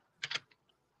sec.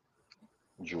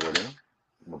 Jordan.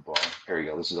 LeBron. Here we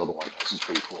go. This is the other one. This is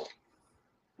pretty cool.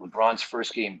 LeBron's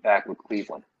first game back with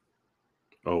Cleveland.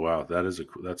 Oh wow, that's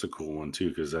a cool one too,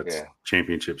 because that's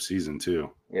championship season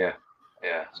too. Yeah.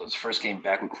 So his first game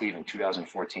back with Cleveland,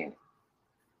 2014.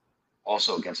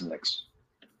 Also against the Knicks.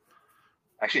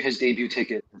 Actually, his home debut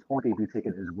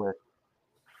ticket is with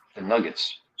the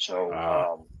Nuggets. So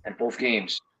in both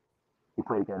games, he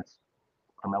played against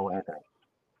Carmelo Anthony.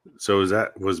 So was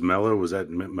that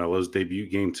Melo's debut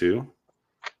game too?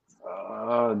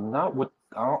 Not with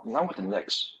the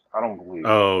Knicks. I don't believe.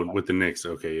 Oh, with the Knicks.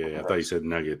 Okay, yeah. I thought you said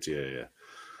Nuggets. Yeah.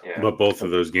 But both of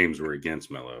those games were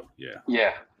against Melo. Yeah.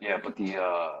 Yeah. But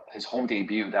his home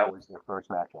debut, that was their first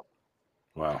matchup.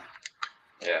 Wow.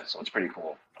 Yeah, so it's pretty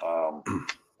cool.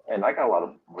 And I got a lot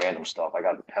of random stuff. I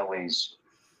got the Pele's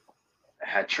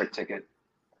hat trick ticket.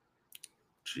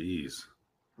 Jeez.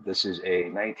 This is a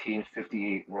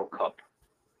 1958 World Cup.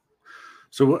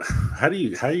 So how are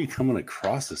you coming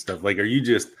across this stuff? Like, are you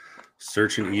just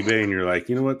searching eBay and you're like,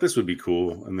 you know what, this would be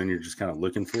cool, and then you're just kind of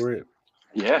looking for it?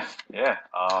 Yeah.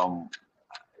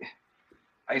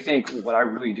 I think what I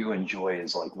really do enjoy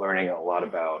is like learning a lot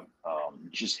about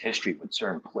just history with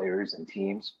certain players and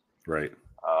teams. Right.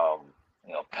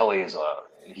 Pele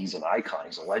he's an icon,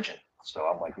 he's a legend. So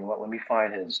I'm like, you know what? Let me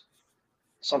find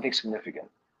something significant.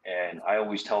 And I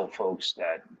always tell folks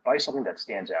that buy something that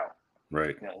stands out.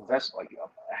 Right. That's like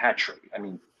a hat trick. I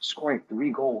mean, scoring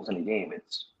 3 goals in a game,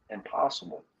 it's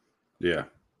impossible. Yeah.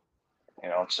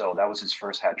 So that was his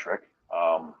first hat trick.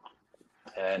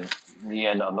 And in the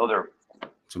end, another.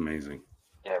 It's amazing.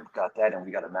 Yeah, we got that, and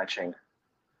we got a matching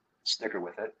sticker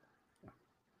with it.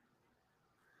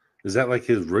 Is that like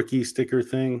his rookie sticker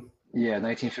thing? Yeah,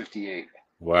 1958.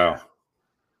 Wow.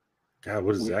 God,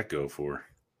 what does that go for?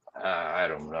 I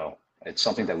don't know. It's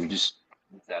something that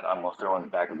that I'm gonna throw in the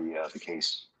back of the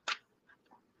case.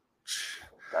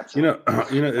 That's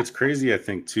it's crazy. I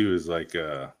think too is like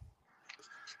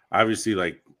obviously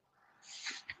like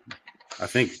I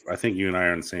think you and I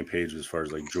are on the same page as far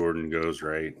as like Jordan goes,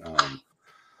 right?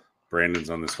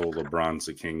 Brandon's on this whole LeBron's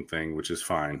the king thing, which is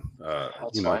fine.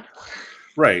 That's fine.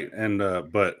 Right. And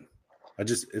but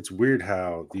it's weird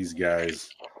how these guys,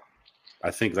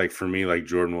 I think like for me, like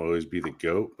Jordan will always be the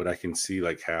GOAT, but I can see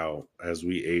like how as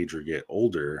we age or get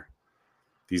older,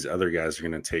 these other guys are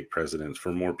going to take precedence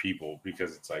for more people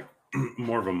because it's like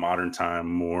more of a modern time,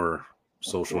 more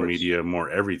social media,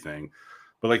 more everything.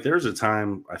 But like there was a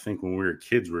time, I think when we were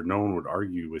kids where no one would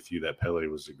argue with you that Pele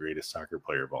was the greatest soccer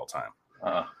player of all time.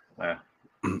 Yeah.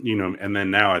 And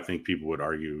then now I think people would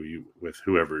argue with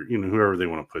whoever they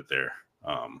want to put there.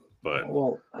 But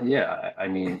yeah, I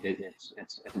mean it's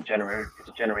a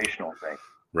generational thing,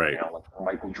 right? Like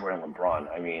Michael Jordan,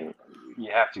 LeBron. I mean,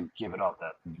 you have to give it up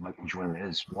that Michael Jordan he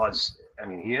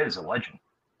is a legend,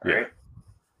 right? Yeah.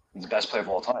 He's the best player of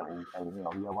all time, and you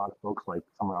have a lot of folks like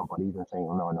some of our buddies are saying,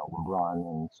 no, LeBron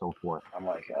and so forth. I'm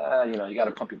like, you got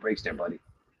to pump your brakes there, buddy.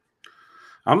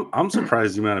 I'm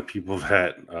surprised the amount of people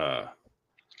that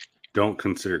don't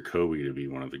consider Kobe to be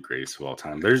one of the greatest of all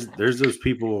time. There's those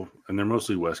people, and they're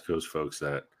mostly West Coast folks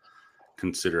that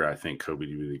consider, I think, Kobe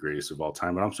to be the greatest of all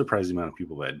time. But I'm surprised the amount of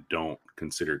people that don't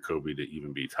consider Kobe to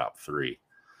even be top 3.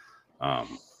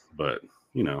 But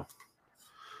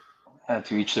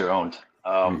to each their own.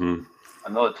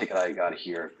 Another ticket I got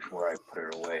here before I put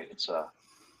it away. It's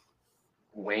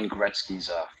Wayne Gretzky's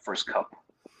first cup.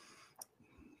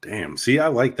 Damn. See, I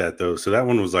like that though. So that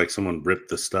one was like someone ripped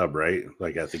the stub, right?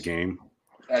 Like at the game.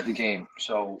 At the game.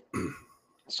 So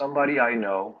somebody I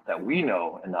know that we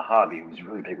know in the hobby who's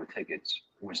really big with tickets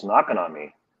was knocking on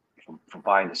me for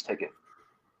buying this ticket.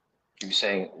 He was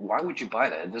saying, "Why would you buy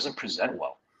that? It doesn't present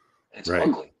well. It's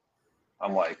ugly."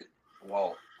 I'm like,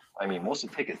 well, I mean, most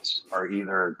of the tickets are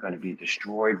either going to be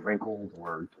destroyed, wrinkled,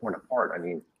 or torn apart. I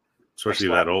mean, especially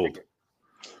that old. Ticket.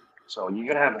 So you're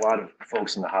going to have a lot of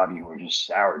folks in the hobby who are just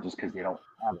sour just because they don't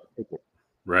have a ticket.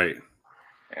 Right.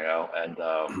 And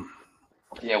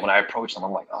when I approached him,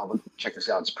 I'm like, oh, look, check this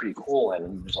out. It's pretty cool.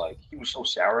 And he was so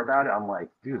sour about it. I'm like,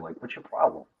 dude, like, what's your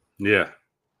problem? Yeah.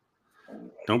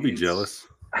 Don't be jealous.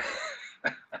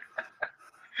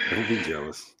 Don't be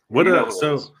jealous. What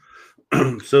so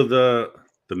the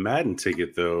Madden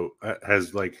ticket though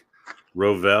has like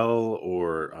Rovell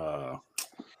or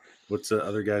what's the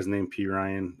other guy's name? P.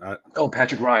 Ryan.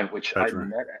 Patrick Ryan, which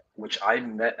I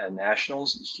met at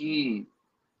Nationals. He's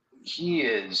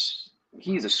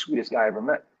the sweetest guy I ever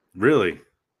met. Really?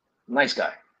 Nice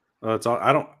guy. That's all.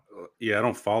 I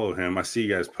don't follow him. I see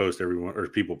you guys post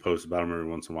people post about him every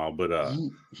once in a while. But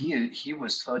he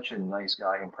was such a nice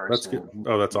guy in person. That's good.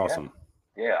 Oh, that's awesome.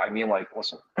 Yeah, I mean, like,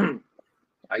 listen,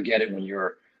 I get it when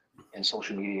you're in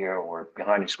social media or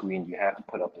behind a screen, you have to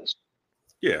put up this.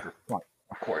 Yeah.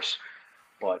 Of course.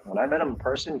 But when I met him in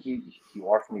person, he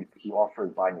offered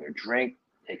to buy me a drink,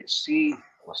 take a seat,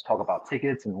 let's talk about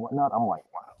tickets and whatnot. I'm like,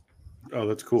 wow. Oh,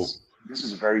 that's cool. This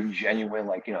is a very genuine,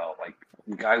 like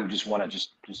the guy who just want to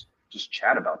just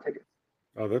chat about tickets.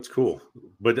 Oh, that's cool.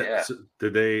 But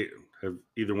did they have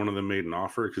either one of them made an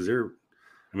offer? Because they're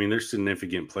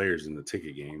significant players in the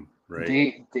ticket game, right?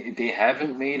 They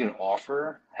haven't made an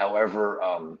offer. However,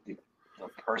 the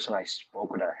person I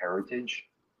spoke with at Heritage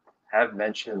have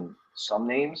mentioned some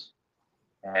names,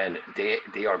 and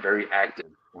they are very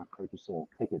active in purchasing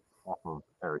tickets off of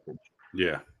Heritage.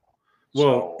 Yeah.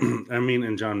 Well, so,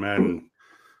 and John Madden,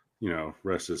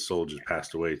 rest his soul, just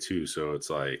passed away too. So it's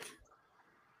like,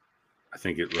 I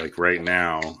think it like right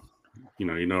now,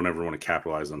 you don't ever want to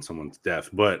capitalize on someone's death,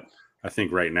 but I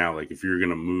think right now, like if you're going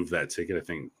to move that ticket, I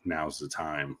think now's the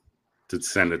time to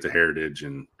send it to Heritage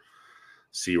and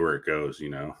see where it goes.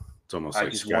 It's almost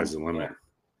like sky's the limit.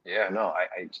 Yeah, no,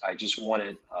 I just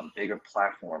wanted a bigger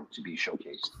platform to be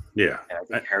showcased. Yeah. And I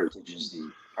think Heritage is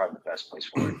probably the best place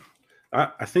for it.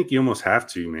 I think you almost have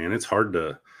to, man. It's hard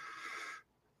to,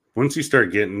 once you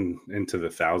start getting into the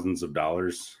thousands of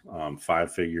dollars,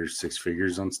 5 figures, 6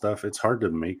 figures on stuff, it's hard to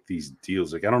make these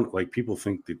deals. Like, I don't like, people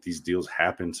think that these deals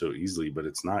happen so easily, but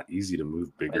it's not easy to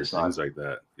move bigger things like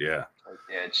that. Yeah.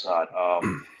 Yeah, it's not.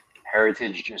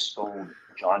 Heritage just sold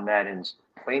John Madden's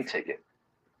plane ticket,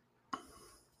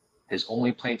 his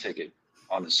only plane ticket,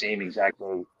 on the same exact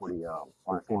day for the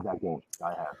on the same exact game I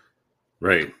have.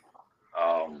 Right.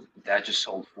 That just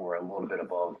sold for a little bit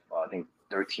above, I think,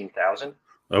 13,000.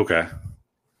 Okay.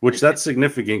 Which that's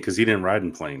significant because he didn't ride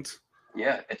in planes.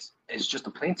 Yeah, it's just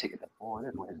a plane ticket. That's all it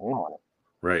is with his name on it.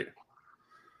 Right.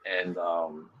 And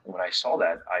when I saw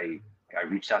that, I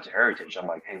reached out to Heritage. I'm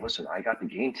like, hey, listen, I got the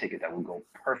game ticket that would go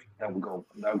perfect. That would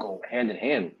go hand in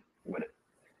hand with it.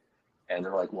 And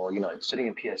they're like, well, it's sitting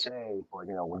in PSA, but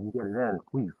when you get it in,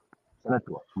 please send it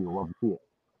to us. We would love to see it.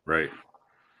 Right.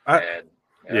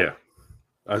 Yeah.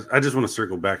 I just want to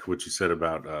circle back to what you said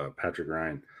about Patrick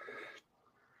Ryan.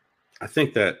 I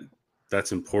think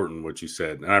that's important what you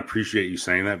said, and I appreciate you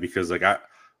saying that, because like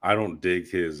I don't dig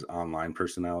his online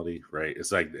personality. Right.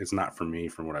 It's like, it's not for me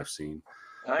from what I've seen.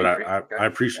 But I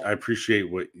appreciate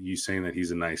what you saying, that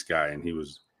he's a nice guy and he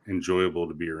was enjoyable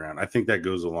to be around. I think that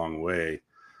goes a long way.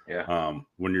 Yeah.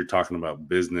 When you're talking about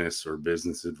business or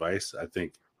business advice, I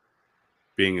think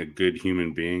being a good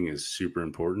human being is super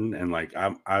important. And like,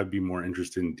 I'd be more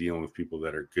interested in dealing with people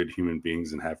that are good human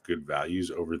beings and have good values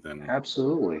over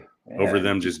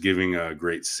them just giving a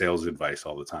great sales advice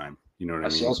all the time. You know what I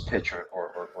mean? A sales pitch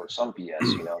or some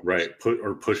BS, Right.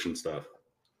 Pushing stuff.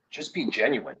 Just be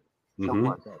genuine. Mm-hmm.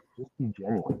 Like that. Just be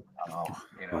genuine.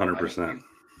 100%.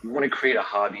 You want to create a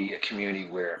hobby, a community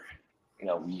where,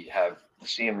 we have the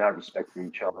same amount of respect for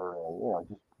each other, and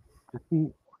just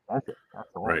be authentic. That's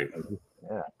all. Right.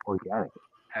 Organic.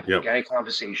 Have organic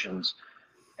conversations,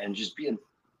 and just be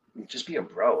a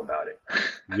bro about it.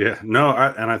 Yeah. No.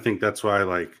 I think that's why,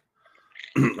 like,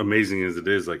 amazing as it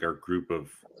is, like, our group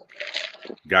of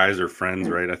guys are friends,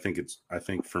 right? I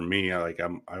think for me, I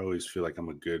always feel like I'm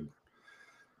a good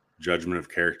judgment of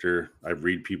character. I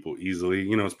read people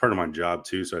easily. It's part of my job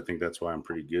too, so I think that's why I'm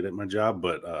pretty good at my job.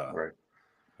 But right.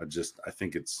 I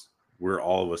think we're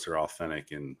all of us are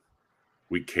authentic and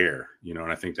we care, and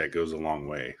I think that goes a long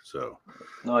way. So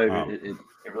no, it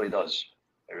really does.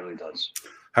 It really does.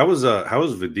 How was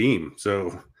Vadim?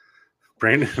 So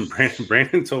Brandon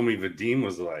told me Vadim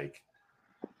was like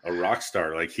a rock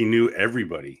star. Like, he knew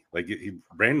everybody. Like,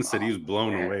 Brandon said he was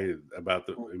blown away about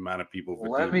the amount of people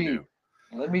Vadim knew.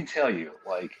 Let me tell you,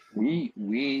 like,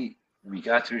 we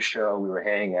got to the show, we were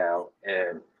hanging out,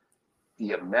 and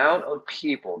the amount of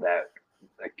people that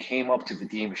came up to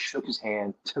Vadim, shook his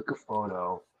hand, took a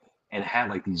photo, and had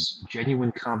like these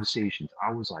genuine conversations.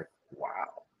 I was like,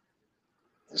 wow,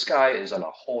 this guy is on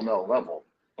a whole nother level.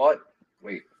 But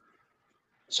wait,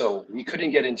 so we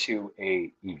couldn't get into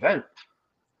a event,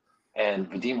 and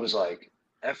Vadim was like,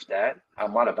 F that,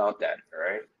 I'm not about that, all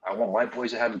right? I want my boys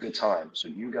to have a good time, so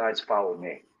you guys follow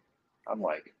me. I'm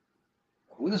like,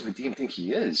 who does Vadim think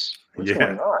he is? What's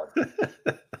going on?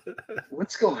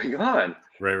 What's going on?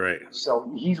 Right.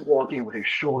 So he's walking with his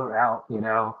shoulder out,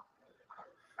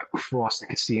 across the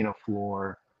casino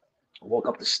floor, walk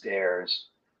up the stairs,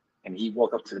 and he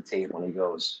walked up to the table and he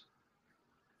goes,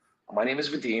 my name is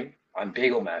Vadim. I'm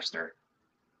Bagel Master.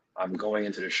 I'm going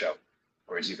into the show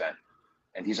or his event,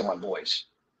 and these are my boys.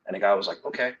 And the guy was like,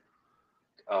 okay,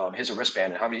 here's a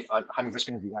wristband. And how many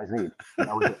wristbands do you guys need?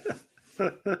 That was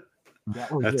it.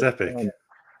 That's epic.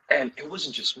 And it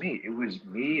wasn't just me. It was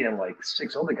me and like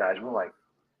 6 other guys. We're like,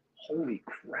 holy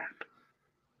crap.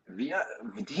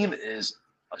 Vadim is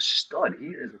a stud. He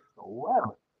is a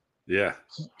celeb. Yeah.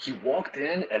 He walked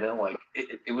in, and then like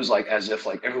it was like as if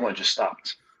like everyone just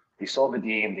stopped. They saw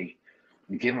Vadim. They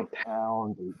gave him a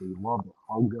pound. They loved to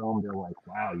hug him. They're like,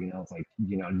 wow, it's like,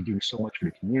 you're doing so much for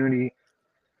the community.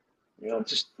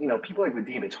 People like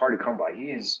Vadim, it's hard to come by.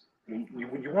 He is, you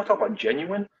want to talk about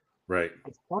genuine? Right.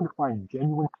 It's hard to find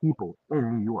genuine people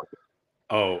in New York.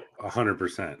 Oh,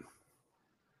 100%.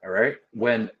 All right.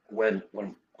 When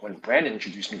Brandon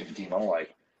introduced me to Vadim, I'm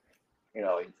like,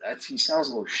 he sounds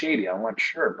a little shady. I'm not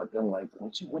sure, but then like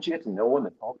once you get to know him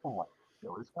and talk to him, like,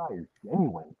 this guy is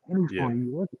genuine. And he's from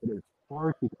New York. It is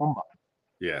hard to come by.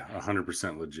 Yeah,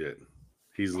 100% legit.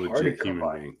 He's a legit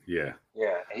human being. Yeah.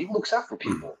 Yeah, and he looks out for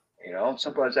people.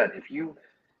 Simple as that. If you,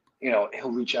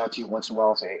 he'll reach out to you once in a while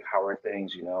and say, hey, how are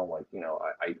things?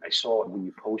 I saw it when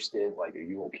you posted. Like, are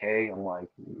you okay? I'm like,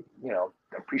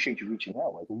 I appreciate you reaching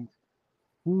out. Like,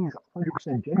 he's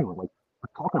 100% genuine. Like,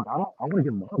 we're talking about it. I want to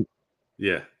give him money.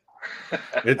 Yeah.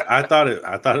 I thought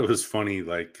it was funny,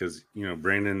 like, because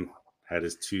Brandon had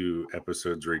his 2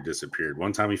 episodes where he disappeared.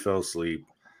 One time he fell asleep.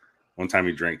 One time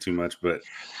he drank too much. But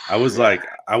I was like,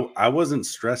 I wasn't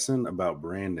stressing about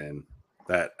Brandon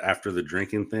that after the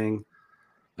drinking thing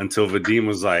until Vadim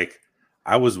was like,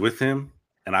 I was with him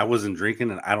and I wasn't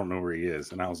drinking and I don't know where he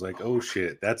is. And I was like, oh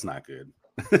shit, that's not good.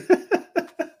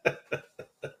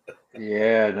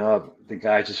 Yeah, no, the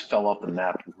guy just fell off the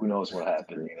map. Who knows what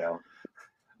happened, you know?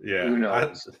 Yeah. Who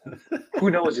knows?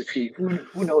 Who knows if he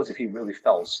who knows if he really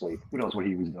fell asleep? Who knows what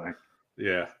he was doing?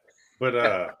 Yeah.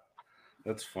 But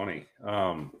that's funny.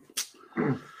 Man,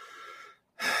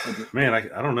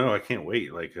 I don't know. I can't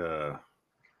wait. Like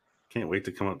can't wait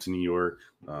to come up to New York.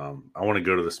 I want to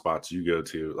go to the spots you go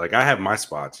to. Like I have my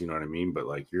spots, you know what I mean? But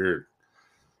like you're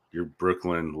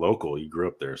Brooklyn local. You grew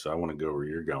up there, so I want to go where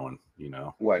you're going, you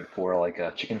know. What, for like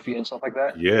chicken feet and stuff like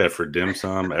that? Yeah, for dim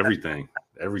sum, everything.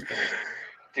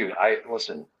 Dude,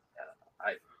 listen.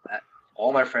 I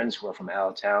all my friends who are from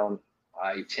out of town,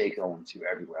 I take them to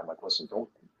everywhere. I'm like, listen,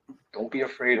 don't be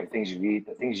afraid of things you eat.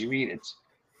 The things you eat, it's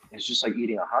just like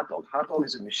eating a hot dog. Hot dog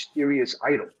is a mysterious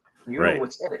item. You know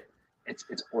what's in it. It's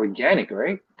organic,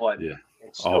 right? But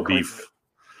it's all beef.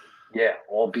 Yeah,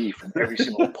 all beef from every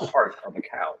single part of a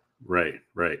cow. Right.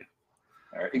 All right.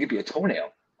 It could be a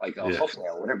toenail, like a hoof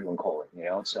nail, whatever you want to call it, you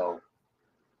know? So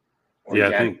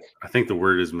organic. Yeah, I think the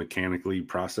word is mechanically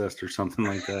processed or something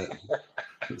like that.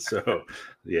 So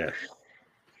yeah.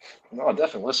 No,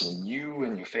 definitely. Listen, you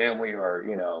and your family are,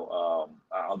 you know,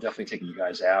 I'll definitely take you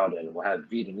guys out and we'll have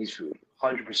Vietnamese food.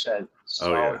 100%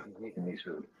 solid Vietnamese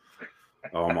food.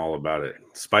 Oh, I'm all about it.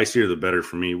 Spicier the better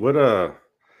for me.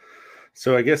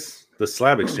 So I guess the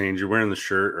Slab Exchange, you're wearing the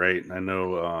shirt, right? I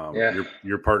know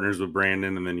you're partners with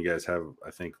Brandon, and then you guys have,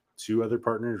 I think, 2 other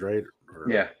partners, right?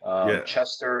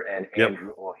 Chester and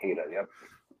Andrew Ojeda. Yep.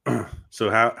 So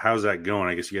how's that going?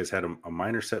 I guess you guys had a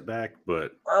minor setback,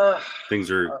 but things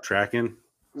are tracking.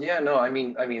 Yeah, no, I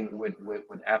mean, with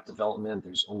app development,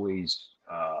 there's always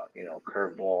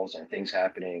curveballs and things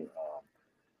happening.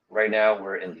 Right now,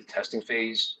 we're in the testing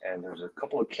phase, and there's a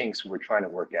couple of kinks we're trying to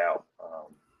work out.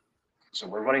 So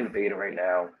we're running the beta right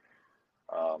now.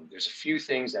 There's a few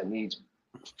things that need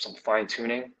some fine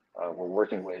tuning. We're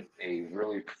working with a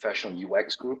really professional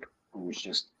UX group who's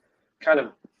just kind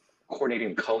of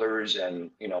coordinating colors and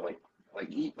like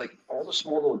all the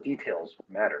small little details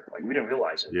matter. Like we didn't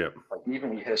realize it. Yep. Like even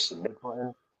when you hit a submit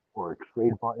button or a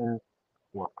trade button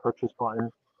or a purchase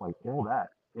button, like all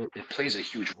that, it plays a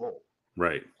huge role.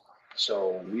 Right.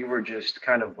 So we were just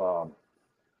kind of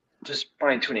just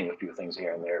fine tuning a few things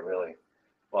here and there, really.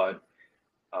 But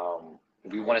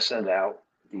we want to send out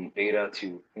the beta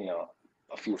to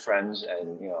a few friends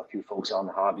and a few folks on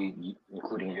the hobby,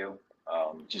 including you.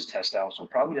 Just test out. So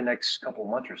probably the next couple of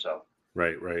months or so.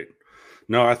 Right.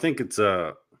 No, I think it's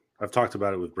I've talked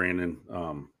about it with Brandon.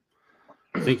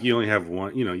 I think you only have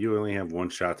one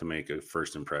shot to make a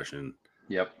first impression.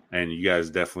 Yep. And you guys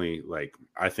definitely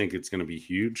I think it's going to be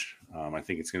huge. I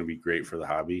think it's going to be great for the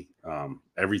hobby.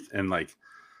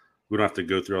 We don't have to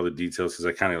go through all the details because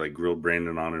I kind of grilled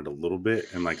Brandon on it a little bit.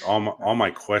 And all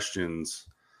my questions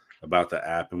about the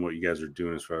app and what you guys are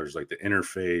doing as far as the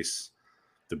interface,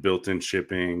 the built-in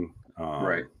shipping,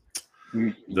 right.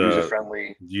 User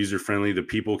friendly. The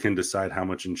people can decide how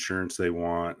much insurance they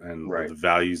want and the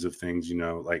values of things,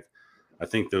 I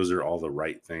think those are all the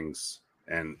right things.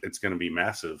 And it's going to be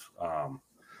massive.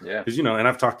 Because, and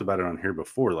I've talked about it on here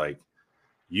before,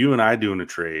 you and I doing a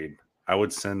trade, I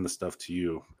would send the stuff to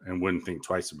you and wouldn't think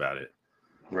twice about it.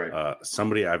 Right.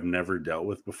 Somebody I've never dealt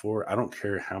with before, I don't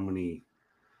care how many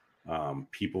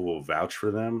people will vouch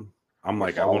for them. I'm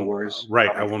like, I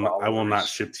will not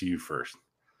ship to you first.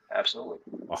 Absolutely.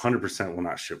 100% will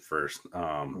not ship first.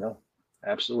 No,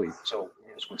 absolutely. So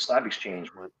with Slab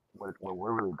Exchange, what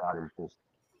we're really about is just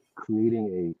creating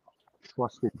a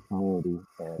trusted community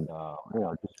and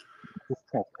just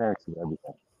transparency to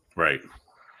everything. Right.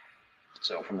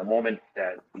 So from the moment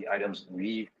that the items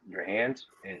leave your hand,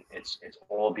 it's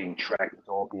all being tracked. It's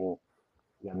all being,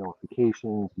 you have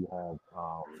notifications, you have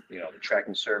the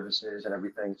tracking services and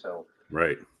everything. So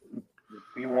right.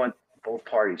 We want both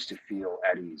parties to feel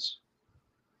at ease.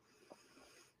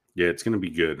 Yeah, it's going to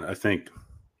be good. I think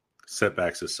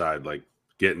setbacks aside,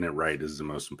 getting it right is the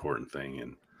most important thing,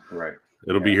 and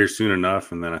it'll be here soon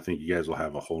enough. And then I think you guys will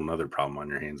have a whole nother problem on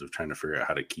your hands of trying to figure out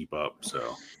how to keep up.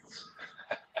 So.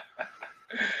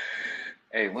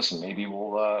 Hey, listen, maybe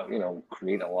we'll,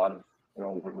 create a lot of,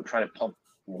 we're trying to pump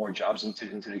more jobs into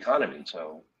the economy.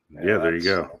 So there you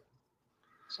go.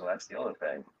 So that's the other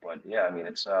thing. But yeah, I mean,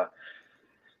 it's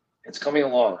coming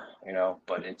along,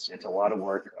 but it's a lot of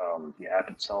work. The app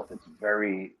itself, it's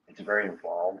very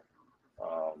involved.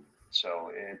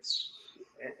 So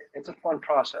it's a fun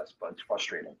process, but it's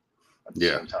frustrating at the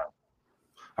same time.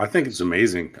 I think it's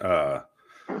amazing. I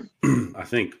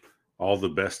think all the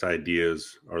best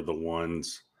ideas are the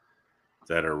ones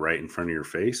that are right in front of your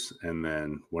face, and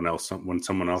then when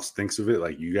someone else thinks of it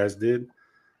like you guys did,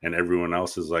 and everyone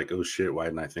else is like, oh shit, why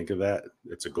didn't I think of that?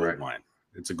 It's a gold mine.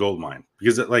 It's a gold mine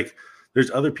because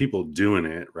there's other people doing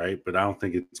it, right? But I don't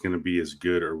think it's going to be as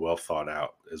good or well thought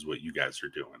out as what you guys are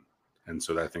doing. And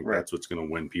so I think that's what's going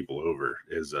to win people over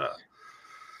is the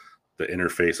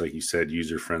interface, like you said,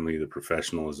 user friendly, the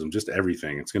professionalism, just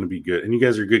everything. It's going to be good. And you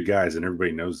guys are good guys and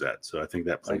everybody knows that. So I think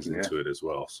that plays into it as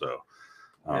well. So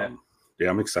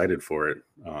I'm excited for it.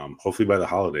 Hopefully by the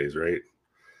holidays, right?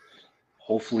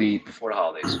 Hopefully before the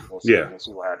holidays. We'll see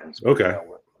what happens. But, okay.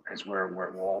 Because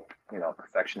we're all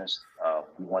perfectionists.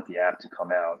 We want the app to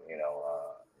come out.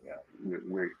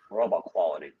 We're all about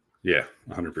quality. Yeah,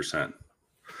 100%.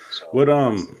 So what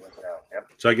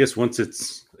So I guess once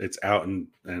it's out and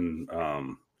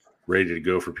ready to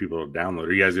go for people to download,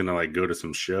 are you guys gonna like go to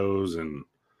some shows and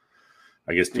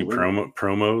I guess do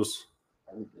promos?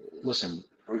 Listen,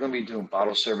 we're gonna be doing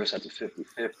bottle service at the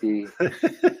 50/50.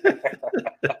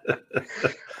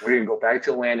 We're gonna go back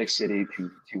to Atlantic City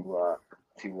to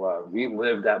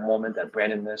relive that moment that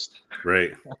Brandon missed.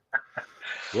 Right.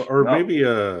 Well, or maybe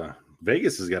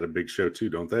Vegas has got a big show too,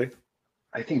 don't they?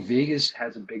 I think Vegas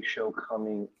has a big show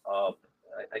coming up.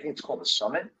 I think it's called the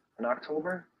Summit in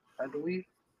October, I believe.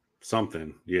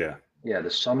 Something, yeah. Yeah,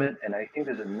 the Summit, and I think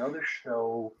there's another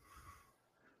show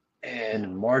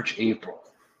in March, April.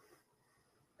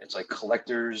 It's like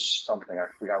Collectors something. I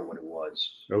forgot what it was.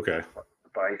 Okay.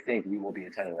 But I think we will be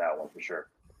attending that one for sure.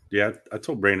 Yeah, I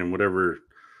told Brandon whatever.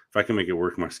 If I can make it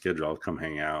work my schedule, I'll come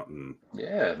hang out and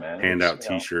hand out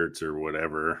T-shirts or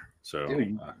whatever. So,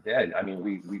 dude, I mean,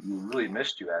 we really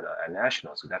missed you at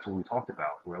National, so that's what we talked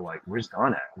about. We're like, where's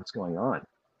Don at? What's going on?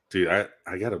 Dude,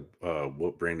 I gotta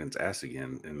whoop Brandon's ass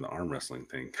again in the arm wrestling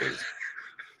thing because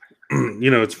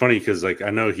it's funny because like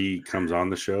I know he comes on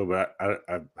the show, but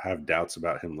I have doubts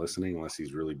about him listening unless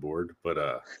he's really bored.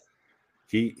 But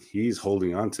he's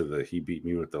holding on to he beat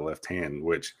me with the left hand,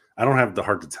 which I don't have the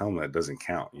heart to tell him that doesn't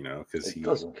count, because he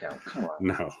doesn't count. Come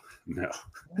on.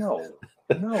 No,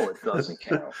 it doesn't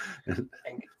count.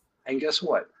 And guess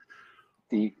what?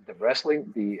 The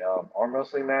wrestling, the arm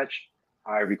wrestling match,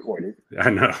 I recorded. I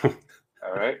know.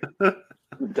 All right.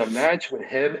 The match with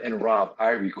him and Rob, I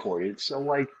recorded. So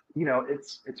like,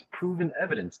 it's proven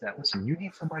evidence that listen, you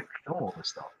need somebody to film all this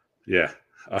stuff. Yeah.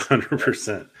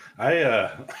 100%.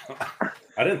 I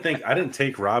didn't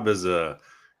take Rob as a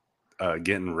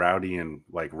getting rowdy and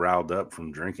like riled up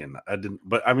from drinking. I didn't,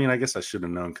 but I mean, I guess I should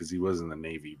have known because he was in the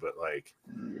Navy. But like,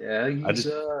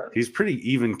 he's pretty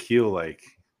even keel, like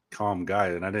calm guy,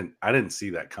 and I didn't see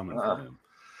that coming from him.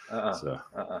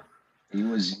 He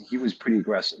was pretty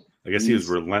aggressive. I guess he was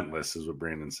relentless, is what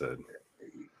Brandon said.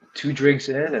 2 drinks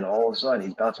in, and all of a sudden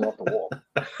he's bouncing off the wall.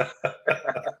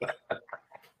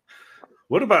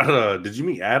 What about did you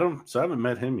meet Adam? So I haven't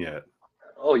met him yet.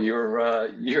 Oh, you're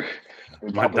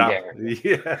my doppelganger.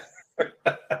 Yeah.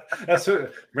 That's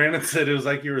what Brandon said. It was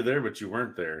like you were there, but you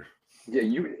weren't there. Yeah,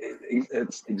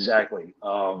 it's exactly.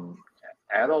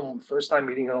 Adam, first time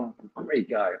meeting him, great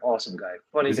guy, awesome guy,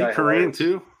 funny guy. Is he Korean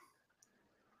too?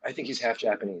 I think he's half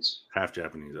Japanese. Half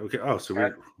Japanese. Okay. Oh,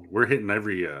 so we're hitting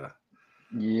every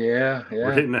Yeah.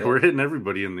 We're hitting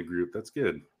everybody in the group. That's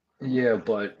good. Yeah,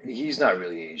 but he's not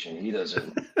really Asian. He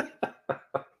doesn't.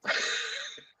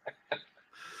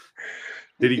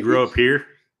 Did he grow up here?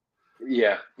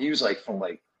 Yeah, he was like from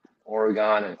like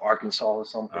Oregon and Arkansas or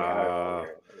something.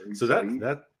 So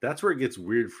that's where it gets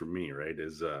weird for me, right?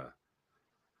 Is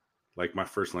like my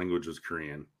first language was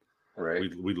Korean.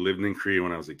 Right. We lived in Korea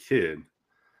when I was a kid,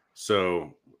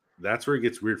 so that's where it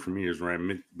gets weird for me. Is when I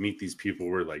meet these people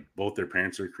where like both their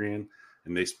parents are Korean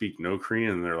and they speak no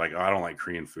Korean, and they're like, "Oh, I don't like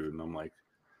Korean food," and I'm like,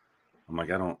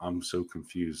 I'm so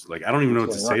confused. Like, I don't even know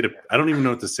what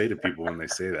to say to people when they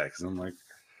say that, because I'm like,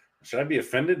 should I be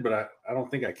offended? But I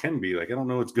don't think I can be. Like, I don't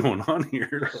know what's going on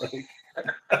here. Like,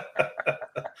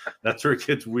 that's where it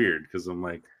gets weird, because I'm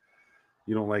like,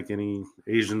 you don't like any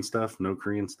Asian stuff, no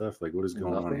Korean stuff? Like, what is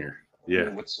going on here? Yeah.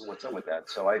 What's up with that?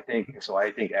 So I think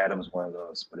Adam's one of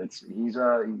those, but he's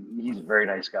a very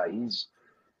nice guy.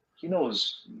 He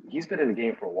knows, he's been in the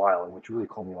game for a while, which really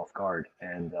caught me off guard.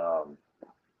 And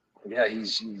yeah,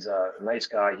 he's a nice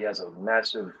guy. He has a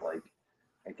massive, like,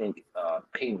 I think,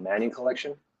 Peyton Manning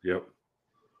collection. Yep.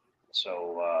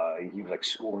 So he was like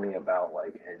schooling me about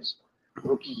like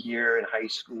rookie year in high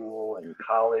school and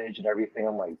college and everything.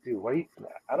 I'm like, dude,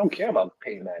 I don't care about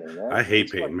Peyton Manning, man. I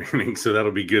hate Peyton Manning, so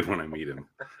that'll be good when I meet him.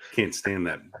 Can't stand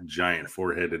that giant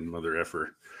forehead and mother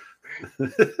effer.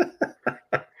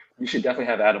 You should definitely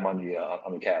have Adam on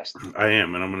the cast. I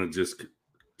am, and I'm gonna just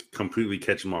completely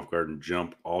catch him off guard and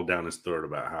jump all down his throat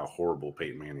about how horrible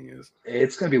Peyton Manning is.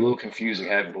 It's gonna be a little confusing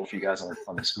having both of you guys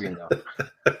on the screen though.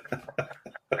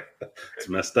 It's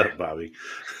messed up, Bobby.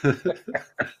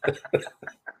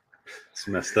 It's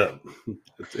messed up.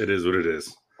 It is what it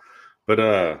is. But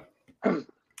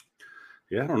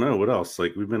yeah, I don't know what else.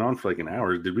 Like, we've been on for like an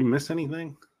hour. Did we miss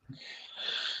anything?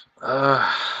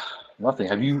 Nothing.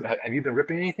 Have you been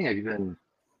ripping anything? Have you been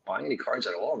buying any cards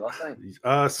at all? Nothing.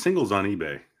 Singles on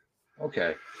eBay.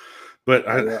 Okay. But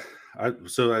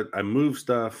I moved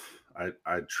stuff.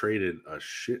 I traded a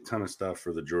shit ton of stuff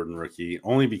for the Jordan rookie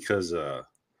only because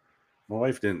my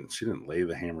wife didn't lay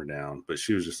the hammer down, but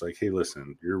she was just like, hey,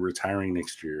 listen, you're retiring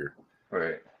next year.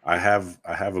 Right. I have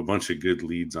a bunch of good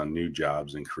leads on new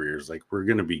jobs and careers. Like, we're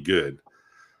going to be good.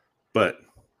 But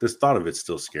this thought of it's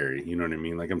still scary. You know what I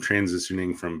mean? Like, I'm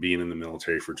transitioning from being in the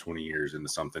military for 20 years into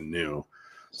something new.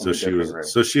 So she was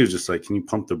just like, can you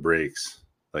pump the brakes?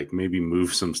 Like, maybe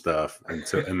move some stuff.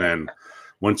 And then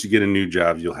once you get a new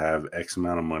job, you'll have X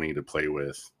amount of money to play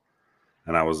with.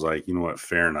 And I was like, you know what?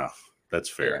 Fair enough. That's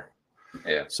fair.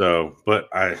 Yeah. So, but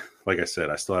like I said,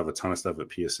 I still have a ton of stuff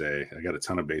at PSA. I got a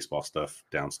ton of baseball stuff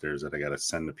downstairs that I got to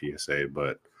send to PSA,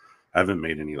 but I haven't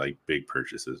made any like big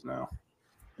purchases now.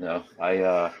 No,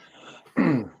 I've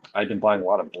been buying a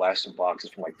lot of blaster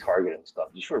boxes from like Target and stuff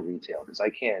just for retail because I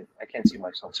can't see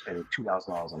myself spending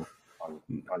 $2,000 on.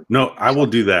 No, I will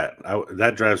do that.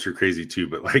 That drives her crazy too.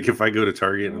 But like, if I go to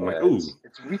Target and I'm like, ooh,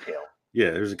 it's retail.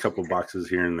 Yeah, there's a couple boxes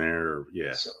here and there.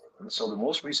 Yeah. So the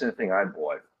most recent thing I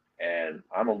bought, and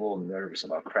I'm a little nervous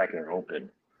about cracking it open,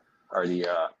 are the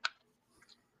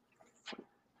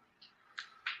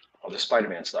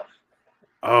Spider-Man stuff.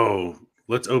 Oh,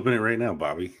 let's open it right now,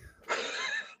 Bobby.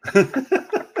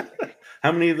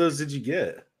 How many of those did you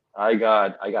get? I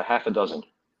got half a dozen.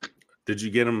 Did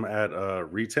you get them at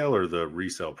retail or the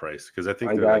resale price? Because I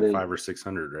think they're like $500 or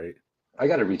 $600, right? I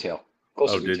got a retail.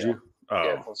 Close to retail. Did you? Oh,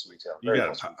 yeah, close to retail.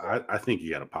 I think you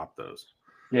got to pop those.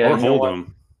 Yeah, or hold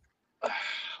them.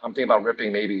 I'm thinking about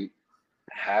ripping maybe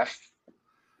half,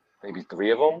 maybe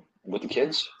 3 of them with the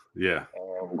kids. Yeah.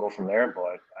 And we'll go from there.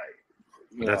 But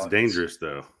that's dangerous,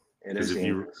 though. It is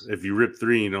dangerous. If you rip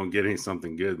 3 and you don't get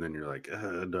something good, then you're like,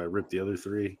 do I rip the other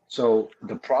 3? So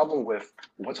the problem with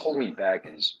what's holding me back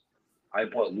is I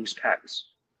bought loose packs,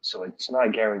 so it's not a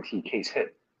guaranteed case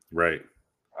hit. Right.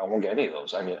 I won't get any of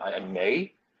those. I mean, I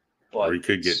may, but or you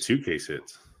could get 2 case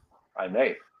hits. I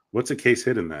may. What's a case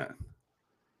hit in that?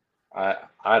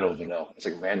 I don't even know. It's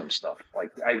like random stuff.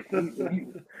 Like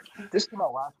this came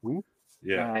out last week.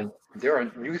 Yeah. And there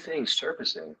are new things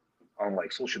surfacing on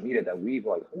like social media that we've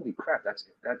like, holy crap,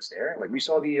 that's there. Like we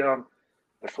saw the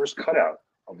first cutout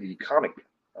of the comic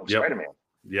of Spider-Man.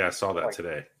 Yeah, I saw that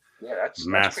today. Yeah, that's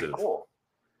massive. That's pretty cool.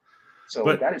 So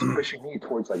that is pushing me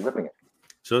towards like ripping it.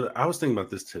 So I was thinking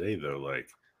about this today though, like,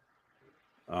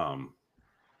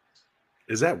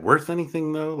 is that worth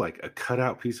anything though? Like a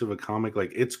cutout piece of a comic,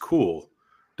 like it's cool.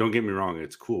 Don't get me wrong,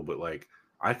 it's cool, but like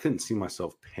I couldn't see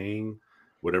myself paying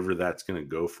whatever that's going to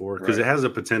go for because it has a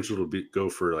potential to go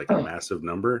for like a massive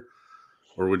number.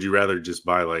 Or would you rather just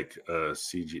buy like a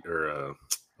CG or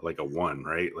like a 1,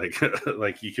 right? Like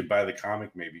like you could buy the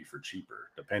comic maybe for cheaper,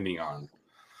 depending on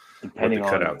what the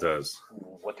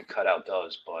cutout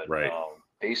does. But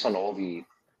based on all the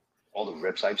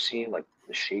rips I've seen, like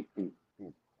the shape,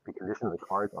 the condition of the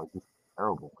cards are just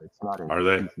terrible. It's not. Are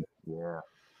they? Yeah,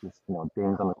 just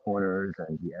dings on the corners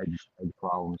and the edge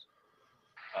problems.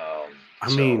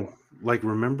 I mean, like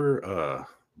remember,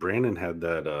 Brandon had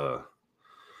that.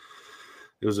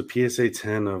 It was a PSA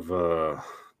 10 of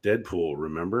Deadpool.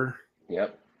 Remember?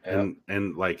 Yep.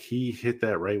 And like he hit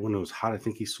that right when it was hot. I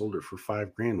think he sold it for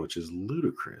 $5,000, which is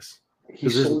ludicrous. He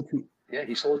sold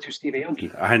it to Steve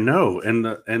Aoki. I know,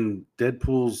 and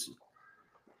Deadpool's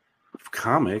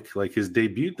comic, like his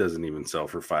debut, doesn't even sell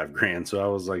for $5,000. So I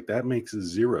was like, that makes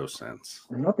 0 sense.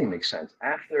 Nothing makes sense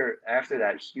after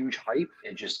that huge hype.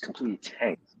 It just completely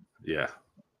tanked. Yeah,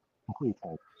 completely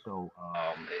tanked. So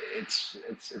it's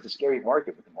a scary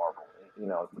market with the Marvel,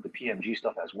 with the PMG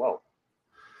stuff as well.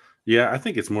 Yeah, I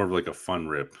think it's more of like a fun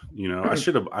rip. I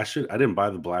didn't buy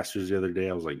the blasters the other day.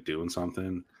 I was like doing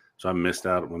something, so I missed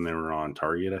out when they were on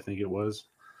Target. I think it was.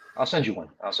 I'll send you one.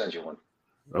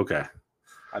 Okay.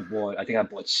 I think I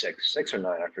bought 6 or 9.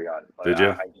 I forgot. But did you?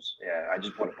 I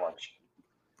just bought a bunch.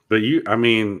 But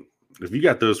if you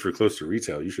got those for close to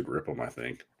retail, you should rip them. I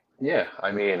think. Yeah,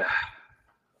 I mean,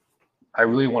 I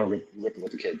really want to rip it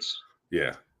with the kids.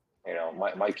 Yeah. You know,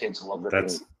 my kids love ripping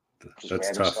just That's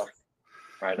random tough. stuff.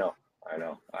 I know.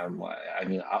 I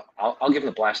mean, I'll give them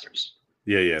the blasters.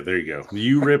 Yeah, there you go.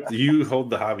 You hold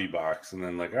the hobby box, and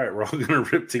then like, all right, we're all gonna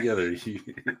rip together.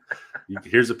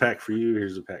 Here's a pack for you.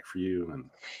 Here's a pack for you, and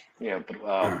yeah.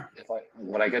 But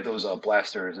when I get those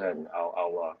blasters, then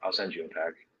I'll send you a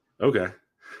pack. Okay,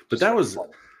 but Just that for was, fun.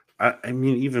 I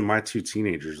mean, even my two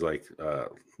teenagers, like,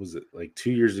 was it like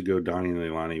 2 years ago, Donnie and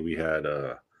Leilani, we had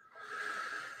it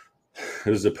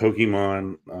was a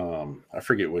Pokemon. I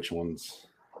forget which ones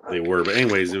they were, but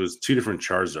anyways, it was two different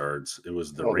Charizards. It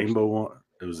was the rainbow one.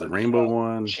 It was the rainbow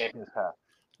one, Champions Pack.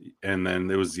 and then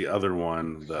there was the other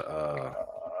one, There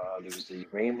was the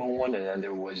rainbow one, and then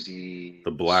there was the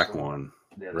black one,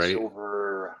 the right?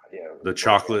 silver, The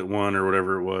chocolate one or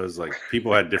whatever it was. Like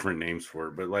people had different names for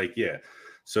it, but like, yeah.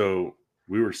 So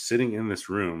we were sitting in this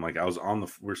room, like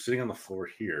we're sitting on the floor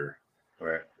here.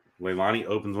 Right. Leilani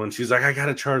opens one. She's like, I got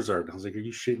a Charizard. I was like, are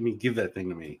you shitting me? Give that thing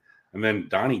to me. And then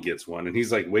Donnie gets one, and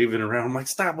he's like waving around. I'm like,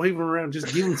 stop waving around.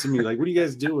 Just give them to me. Like, what are you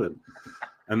guys doing?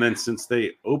 And then since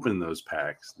they open those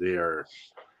packs, they are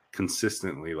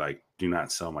consistently like, do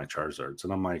not sell my Charizards.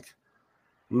 And I'm like,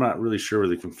 I'm not really sure where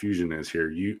the confusion is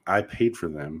here. I paid for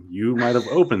them. You might have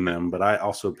opened them, but I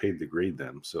also paid to grade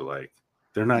them. So like,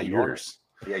 they're not yours.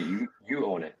 Yeah, you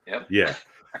own it. Yep. Yeah.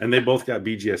 And they both got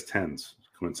BGS 10s,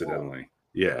 coincidentally. Whoa.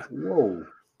 Yeah. Whoa.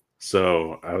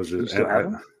 So I was just, you still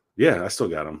have them? Yeah, I still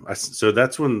got them. So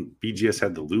that's when BGS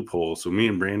had the loophole. So me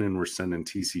and Brandon were sending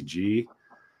TCG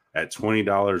at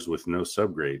 $20 with no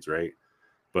subgrades, right?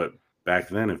 But back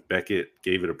then, if Beckett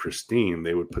gave it a pristine,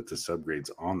 they would put the subgrades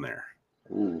on there.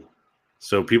 Ooh.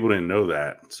 So people didn't know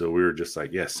that. So we were just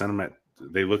like, yeah, send them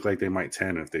they look like they might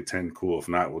 10. If they 10, cool. If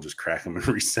not, we'll just crack them and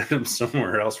reset them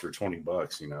somewhere else for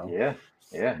 $20, you know? Yeah.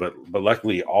 Yeah. But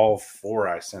luckily, all 4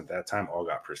 I sent that time all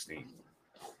got pristine.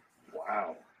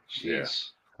 Wow. Jeez. Yeah.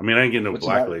 I mean, I didn't get no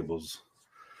black labels.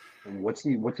 What's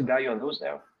the value on those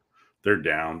now? They're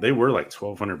down. They were like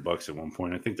 $1,200 at one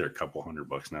point. I think they're a couple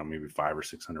 $100 now, maybe $500 or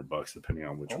 $600, depending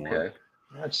on which one. Okay,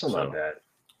 that's still not bad.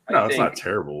 No, it's not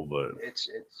terrible, but it's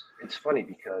funny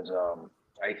because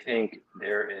I think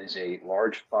there is a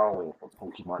large following for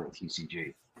Pokemon and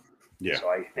TCG. Yeah. So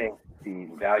I think the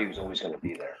value is always going to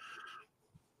be there.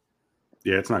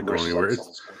 Yeah, it's not going anywhere.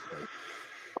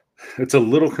 It's a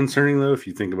little concerning though if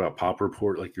you think about Pop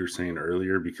Report, like you were saying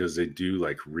earlier, because they do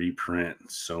like reprint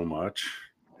so much,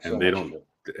 and they don't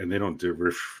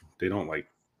like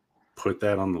put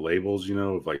that on the labels, you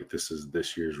know, of like this is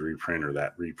this year's reprint or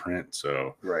that reprint.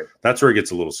 So right, that's where it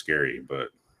gets a little scary, but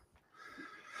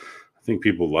I think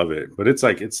people love it. But it's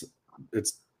like it's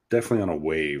definitely on a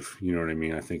wave, you know what I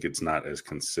mean? I think it's not as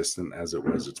consistent as it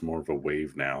was. It's more of a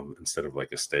wave now instead of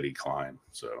like a steady climb.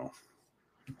 So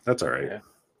that's all right. Yeah,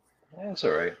 it's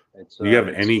all right. Do you have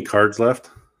any cards left?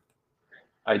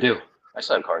 I do. I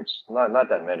still have cards. Not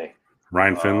that many.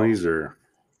 Ryan Finley's or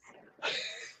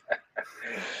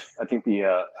I think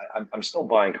I'm still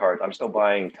buying cards. I'm still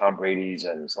buying Tom Brady's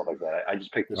and stuff like that. I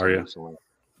just picked this up recently.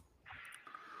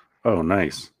 Oh,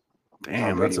 nice.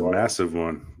 Damn, that's a massive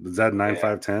one. Is that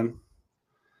 9.510?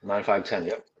 9.510,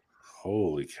 yep.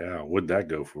 Holy cow. What'd that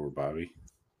go for, Bobby?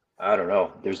 I don't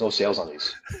know. There's no sales on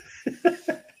these.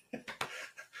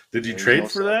 Did you trade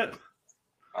for that?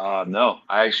 No.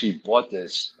 I actually bought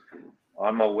this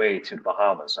on my way to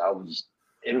Bahamas. I was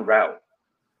en route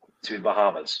to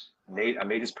Bahamas. I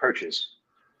made this purchase.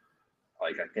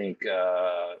 Like, I think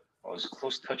I was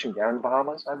close to touching down in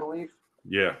Bahamas, I believe.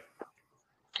 Yeah.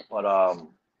 But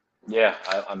yeah,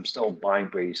 I'm still buying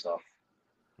Brady stuff.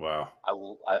 Wow. I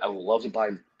will love to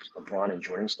buy LeBron and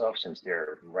Jordan stuff since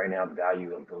they're right now the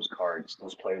value of those cards.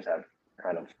 Those players have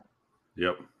kind of.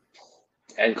 Yep.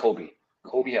 And Kobe.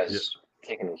 Kobe has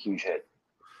taken a huge hit.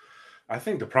 I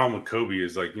think the problem with Kobe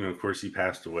is like, you know, of course he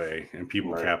passed away and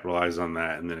people capitalize on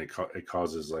that. And then it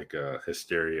causes like a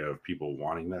hysteria of people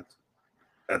wanting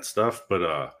that stuff.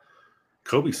 But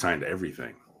Kobe signed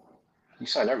everything. He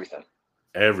signed everything.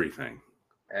 Everything.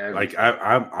 Like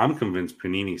I'm convinced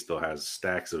Panini still has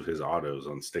stacks of his autos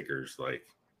on stickers. Like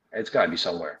it's got to be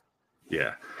somewhere.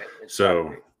 Yeah.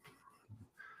 So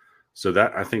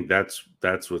that I think that's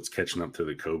what's catching up to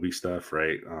the Kobe stuff,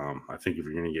 right? I think if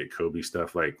you're gonna get Kobe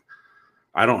stuff, like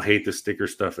I don't hate the sticker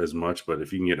stuff as much, but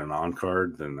if you can get an on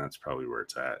card, then that's probably where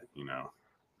it's at, you know,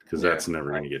 because that's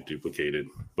never gonna get duplicated.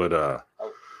 But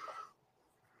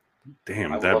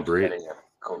damn, that Brady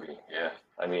Kobe, yeah.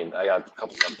 I mean, I got a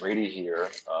couple of Brady here.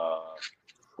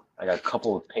 I got a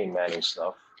couple of Peyton Manning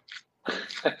stuff.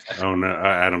 Oh no,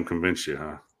 Adam convinced you,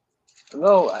 huh?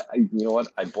 No, you know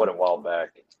what? I bought it a while back.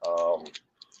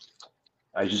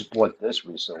 I just bought this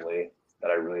recently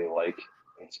that I really like.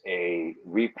 It's a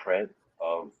reprint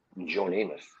of Joe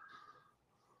Namath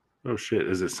Oh shit!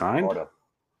 Is it signed? auto.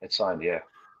 It's signed, yeah,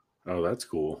 Oh, that's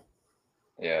cool.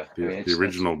 yeah. I mean, The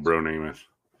original Bro Namath.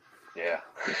 yeah.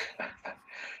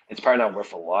 It's probably not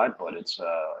worth a lot, but it's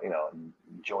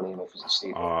Joe Namath is a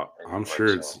staple. I'm sure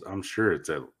it's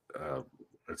at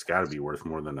it's got to be worth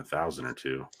more than 1,000 or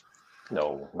two.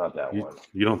 No, not that one.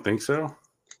 You don't think so?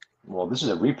 Well, this is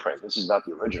a reprint. This is not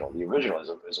the original. The original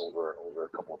is over a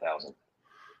couple thousand.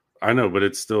 I know, but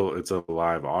it's a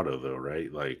live auto though,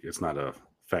 right? Like it's not a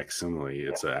facsimile.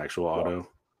 It's an actual auto.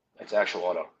 It's actual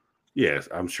auto. Yes,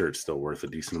 I'm sure it's still worth a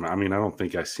decent amount. I mean, I don't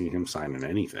think I see him signing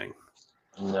anything.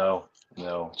 No.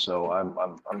 So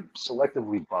I'm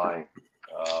selectively buying,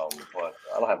 but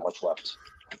I don't have much left.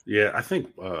 Yeah, I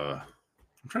think I'm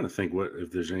trying to think what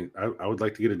if there's any. I would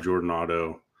like to get a Jordan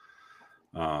auto,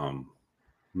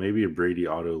 maybe a Brady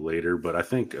auto later. But I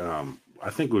think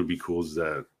what would be cool is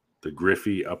that the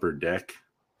Griffey upper deck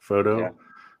photo,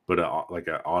 but like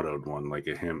an autoed one, like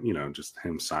him, just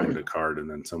him signed a card and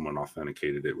then someone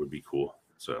authenticated it would be cool.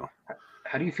 So.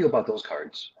 How do you feel about those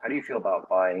cards? How do you feel about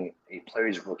buying a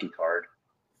player's rookie card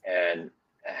and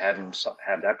have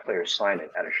that player sign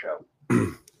it at a show?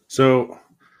 So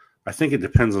I think it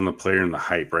depends on the player and the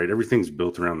hype, right? Everything's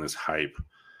built around this hype.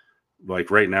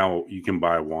 Like right now, you can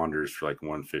buy Wanders for like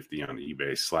 $150 on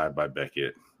eBay, slab by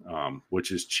Beckett,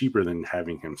 which is cheaper than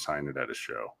having him sign it at a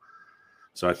show.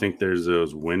 So I think there's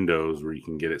those windows where you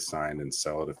can get it signed and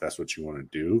sell it if that's what you want to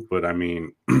do. But I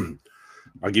mean,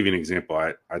 I'll give you an example.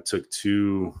 I took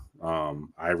 2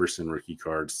 Iverson rookie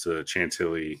cards to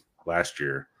Chantilly last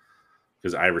year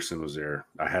because Iverson was there.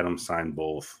 I had him sign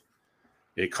both.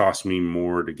 It cost me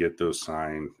more to get those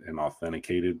signed and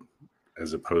authenticated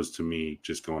as opposed to me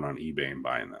just going on eBay and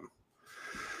buying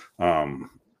them.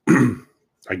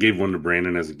 I gave one to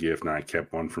Brandon as a gift, and I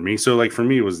kept one for me. So, like, for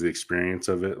me, it was the experience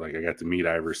of it. Like, I got to meet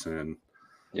Iverson.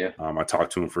 Yeah. I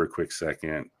talked to him for a quick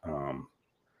second.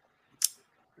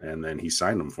 And then he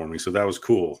signed them for me. So that was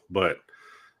cool. But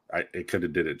it could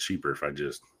have did it cheaper if I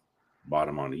just bought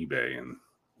them on eBay. And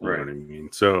you know what I mean?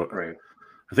 So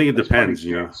I think it depends,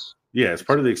 Yeah, it's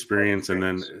part of the experience. And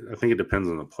then I think it depends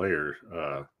on the player.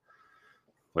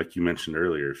 Like you mentioned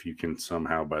earlier, if you can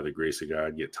somehow, by the grace of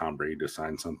God, get Tom Brady to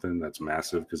sign something, that's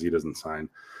massive because he doesn't sign.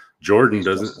 Jordan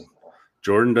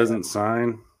doesn't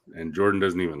sign, and Jordan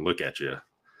doesn't even look at you.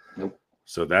 Nope.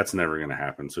 So that's never going to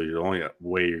happen. So the only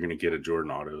way you're going to get a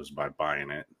Jordan auto is by buying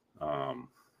it. I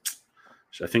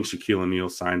think Shaquille O'Neal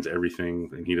signs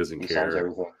everything, and he doesn't care. He signs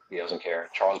everything. He doesn't care.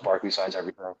 Charles Barkley signs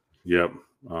everything. Yep.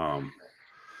 But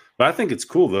I think it's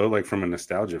cool, though, like from a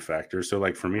nostalgia factor. So,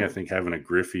 like, for me, I think having a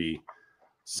Griffey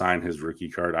sign his rookie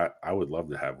card, I would love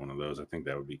to have one of those. I think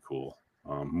that would be cool.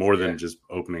 More than just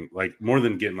opening, like more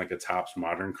than getting like a Topps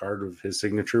modern card of his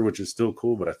signature, which is still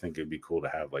cool, but I think it'd be cool to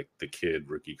have like the kid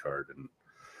rookie card and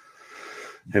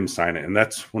him sign it. And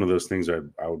that's one of those things I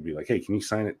would be like, hey, can you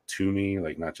sign it to me?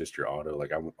 Like not just your auto.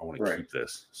 Like I want to keep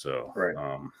this. So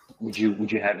would you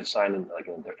have it signed in like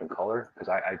in a different color? Because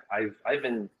I've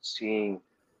been seeing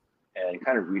and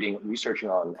kind of researching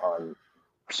on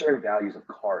certain values of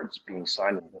cards being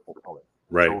signed in a different color.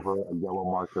 Right. Silver, a yellow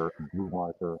marker, a blue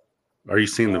marker. Are you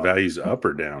seeing the values up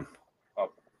or down?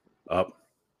 Up.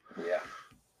 Yeah.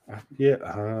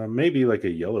 Yeah. Maybe like a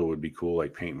yellow would be cool,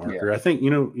 like paint marker. Yeah. I think you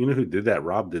know who did that?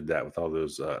 Rob did that with all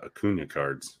those Acuna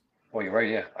cards. Oh, you're right.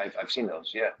 Yeah, I've seen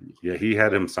those. Yeah. Yeah, he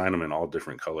had him sign them in all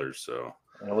different colors. So.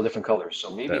 In all different colors.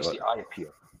 So maybe it's the eye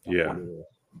appeal. Yeah.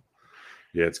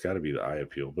 Yeah, it's got to be the eye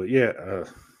appeal. But yeah,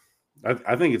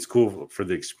 I think it's cool for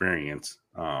the experience.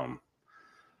 I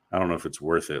don't know if it's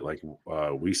worth it. Like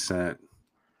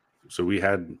we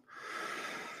had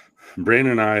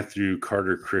Brandon and I through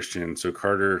Carter Christian. So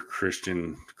Carter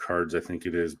Christian cards, I think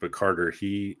it is. But Carter,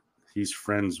 he's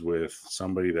friends with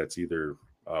somebody that's either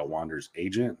Wander's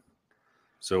agent.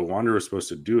 So Wander was supposed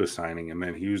to do a signing, and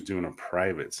then he was doing a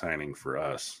private signing for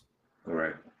us.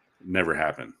 Right. Never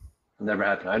happened. Never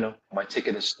happened. I know. My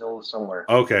ticket is still somewhere.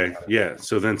 Okay. Yeah.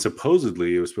 So then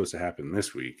supposedly it was supposed to happen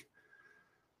this week.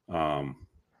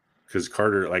 Because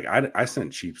Carter, like I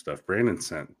sent cheap stuff. Brandon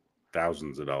sent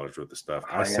thousands of dollars worth of stuff.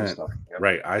 I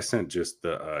sent just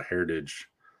the Heritage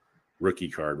rookie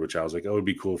card, which I was like, oh, it'd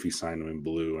be cool if he signed them in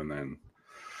blue. And then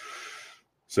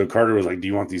so Carter was like, do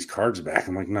you want these cards back?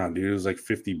 I'm like, no, dude, it was like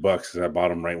 $50 because I bought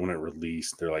them right when it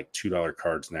released. They're like $2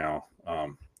 cards now.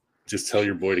 Just tell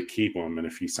your boy to keep them, and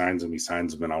if he signs them, he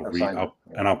signs them, and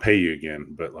I'll pay you again.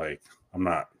 But like, I'm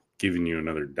not giving you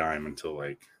another dime until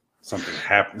like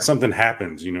something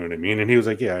happens, you know what I mean? And he was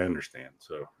like, yeah, I understand.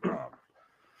 So,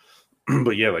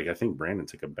 but yeah, like I think Brandon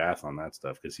took a bath on that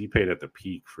stuff because he paid at the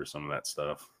peak for some of that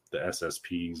stuff, the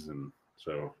SSPs, and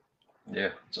so. Yeah,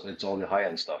 it's all the high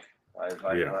end stuff.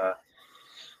 Yeah.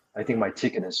 I think my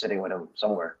ticket is sitting with him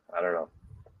somewhere. I don't know.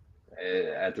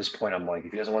 At this point, I'm like,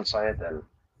 if he doesn't want to sign it, then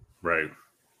right.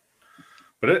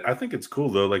 But I think it's cool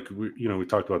though. Like we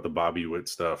talked about the Bobby Witt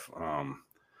stuff.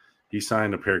 He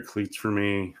signed a pair of cleats for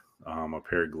me, a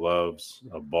pair of gloves,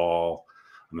 a ball,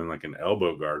 and then like an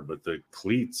elbow guard. But the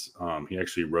cleats, he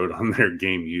actually wrote on their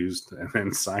game used and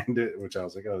then signed it, which I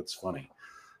was like, oh, that's funny.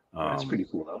 That's pretty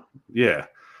cool though. Yeah.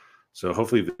 So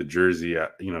hopefully the jersey,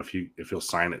 if he'll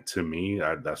sign it to me,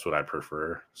 that's what I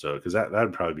prefer. So because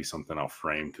that'd probably be something I'll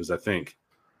frame because I think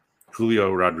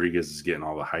Julio Rodriguez is getting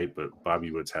all the hype, but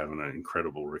Bobby Witt's having an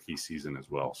incredible rookie season as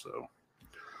well. So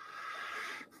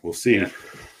we'll see. Yeah.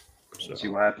 So, see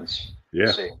what happens. Yeah.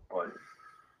 We'll see. But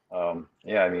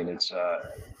I mean, it's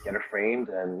get it framed,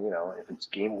 and if it's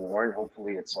game worn,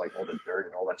 hopefully it's like all the dirt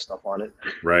and all that stuff on it.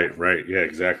 Right. Yeah,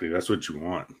 exactly. That's what you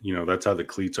want. That's how the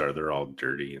cleats are. They're all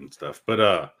dirty and stuff.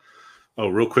 But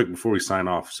real quick before we sign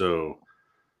off, so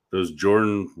those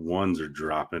Jordan 1s are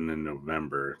dropping in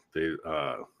November. They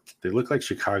look like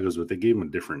Chicago's, but they gave them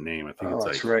a different name. I think it's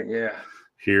that's like right. Yeah.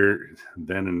 Here,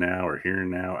 then and now, or here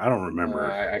and now. I don't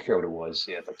remember. I forget what it was.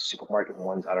 Yeah, like supermarket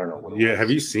ones. I don't know what it was. Yeah,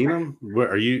 have you seen them? What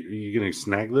are you going to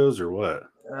snag those or what?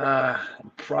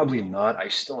 Probably not. I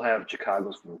still have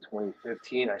Chicago's from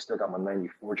 2015. I still got my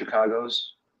 94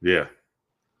 Chicago's. Yeah.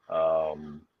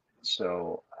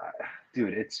 So,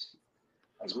 dude, it's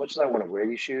as much as I want to wear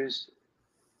these shoes,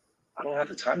 I don't have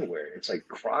the time to wear it. It's like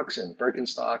Crocs and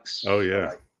Birkenstocks. Oh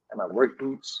yeah. And my work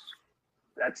boots.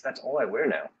 That's all I wear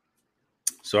now.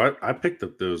 So I picked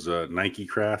up those Nike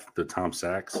Craft, the Tom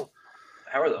Sachs.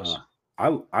 How are those?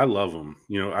 I love them.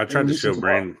 I tried to show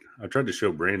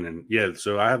Brandon. Yeah,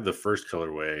 so I have the first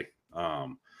colorway.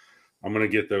 I'm gonna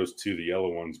get those two, the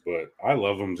yellow ones, but I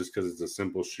love them just because it's a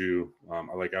simple shoe. I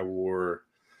wore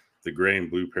the gray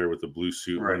and blue pair with the blue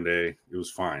suit one day. It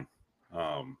was fine.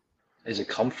 Is it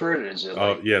comfort? Is it?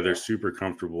 Oh yeah, they're super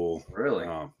comfortable. Really?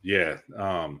 Yeah.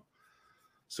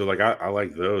 So I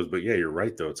like those, but yeah, you're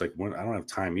right though. It's like when I don't have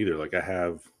time either. Like I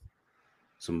have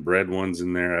some bread ones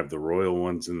in there. I have the royal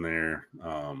ones in there.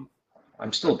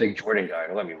 I'm still a big Jordan guy.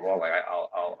 Don't get me wrong. Like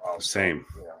I'll same.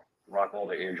 Rock all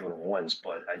the Air Jordan 1s,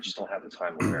 but I just don't have the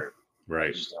time to wear it.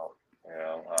 Right. I just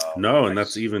don't. No, and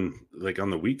that's even like on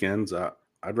the weekends.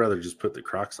 I'd rather just put the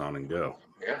Crocs on and go.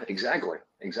 Yeah, exactly.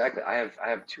 I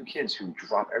have two kids who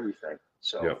drop everything,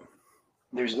 so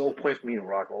there's no point for me to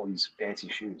rock all these fancy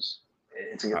shoes.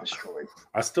 It's gonna get destroyed.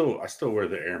 I still wear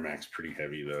the Air Max pretty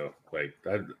heavy though. Like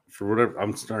that for whatever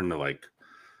I'm starting to like.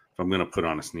 If I'm gonna put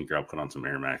on a sneaker, I'll put on some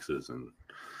Air Maxes and.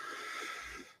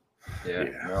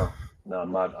 Yeah. No, I'm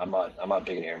not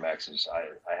big in Air Maxes.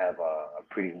 I have a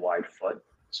pretty wide foot,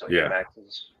 so Air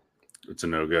Maxes. It's a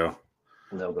no-go.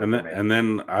 No go. And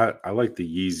then I like the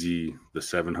Yeezy, the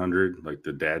 700, like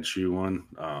the dad shoe one.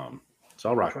 So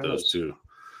I'll rock those too.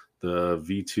 The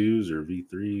V2s or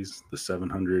V3s, the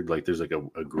 700, like there's like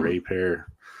a gray pair.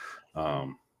 I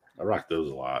rock those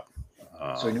a lot.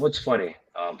 So you know what's funny?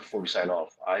 Before we sign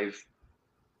off, I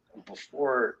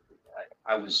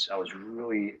was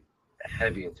really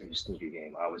heavy into the sneaker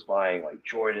game. I was buying like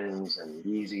Jordans and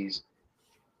Yeezys.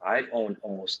 I've owned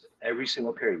almost every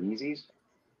single pair of Yeezys.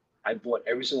 I bought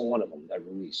every single one of them that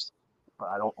released, but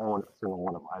I don't own a single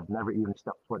one of them. I've never even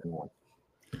stepped foot in one.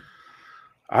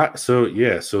 So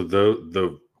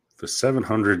the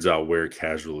 700s I'll wear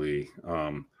casually.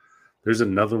 There's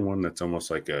another one that's almost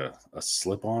like a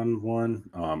slip-on one.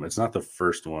 It's not the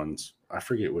first ones. I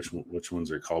forget which ones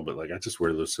they're called, but like I just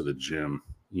wear those to the gym.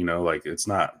 Like it's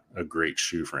not a great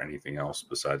shoe for anything else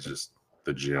besides just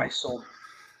the gym. I sold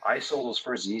those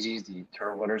first Yeezys, the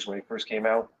Turtle Runners, when they first came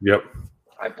out. Yep.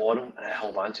 I bought them and I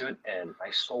held on to it, and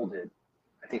I sold it,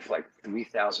 I think, for like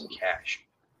 $3,000 cash.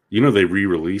 They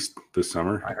re-released this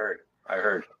summer. I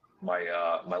heard. My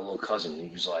little cousin,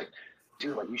 he was like,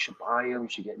 dude, like you should buy them. You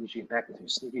should get back into the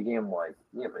sneaker game. I'm like,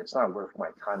 yeah, but it's not worth my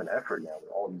time and effort now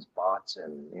with all these bots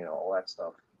and all that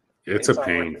stuff. It's a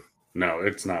pain. No,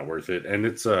 it's not worth it. And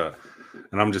it's and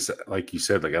I'm just like you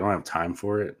said, like I don't have time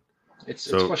for it. It's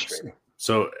frustrating.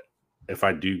 So if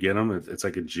I do get them, it's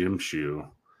like a gym shoe,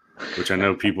 which I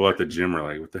know people at the gym are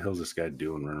like, what the hell is this guy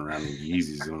doing running around in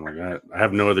Yeezys? And I'm like, I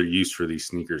have no other use for these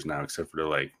sneakers now except for to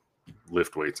like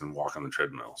lift weights and walk on the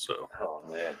treadmill. So oh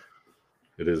man.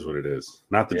 It is what it is.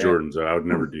 Not the Jordans, though. I would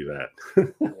never do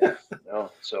that. Yeah,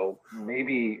 no. So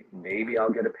maybe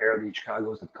I'll get a pair of the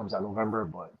Chicago's that comes out in November,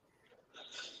 but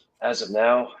as of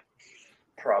now,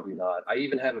 Probably not. I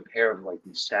even have a pair of like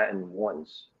these satin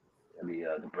ones,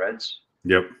 the breads.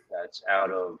 Yep. That's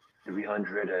out of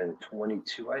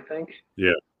 322, I think.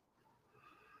 Yeah.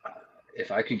 If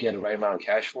I could get the right amount of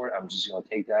cash for it, I'm just gonna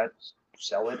take that,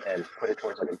 sell it, and put it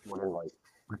towards like a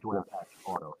Jordan patch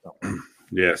auto.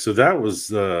 Yeah. So that was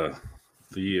the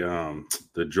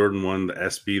Jordan 1, the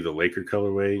SB, the Laker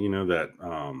colorway. You know that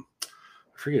I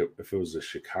forget if it was the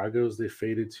Chicago's they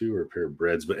faded to or a pair of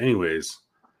breads, but anyways.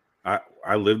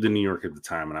 I lived in New York at the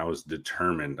time, and I was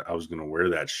determined I was going to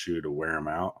wear that shoe to wear them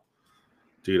out.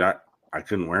 Dude, I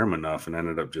couldn't wear them enough and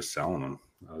ended up just selling them.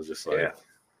 I was just like,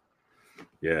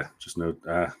 yeah just no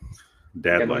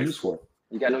dad life. No use for it.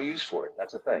 You got no use for it.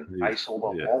 That's the thing. Yeah. I sold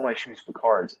off all my shoes for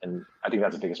cards, and I think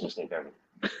that's the biggest mistake ever.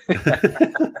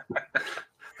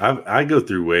 I go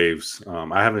through waves.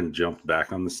 I haven't jumped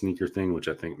back on the sneaker thing, which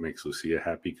I think makes Lucia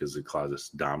happy because the closet's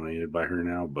dominated by her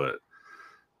now. But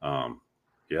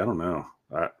yeah, I don't know.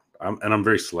 I'm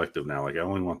very selective now. Like I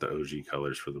only want the OG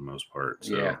colors for the most part.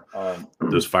 So yeah.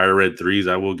 Those fire red 3s,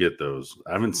 I will get those.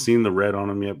 I haven't seen the red on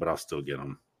them yet, but I'll still get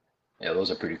them. Yeah,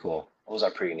 those are pretty cool. Those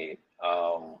are pretty neat.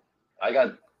 I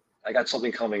got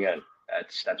something coming in.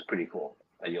 That's pretty cool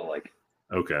that you'll like.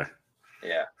 Okay.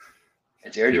 Yeah,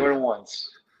 it's Air Jordan 1s.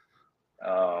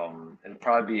 It'll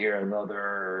probably be here in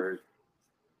another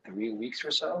 3 weeks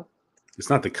or so. It's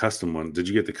not the custom one. Did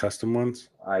you get the custom ones?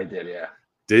 I did, yeah.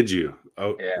 Did you?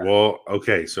 Oh, yeah. Well,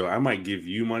 okay. So I might give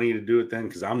you money to do it then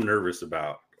because I'm nervous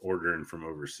about ordering from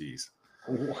overseas.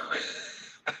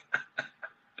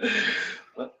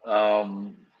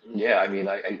 Yeah, I mean,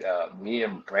 me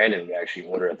and Brandon, we actually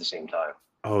order at the same time.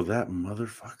 Oh, that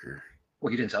motherfucker.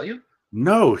 Well, he didn't tell you?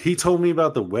 No, he told me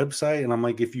about the website, and I'm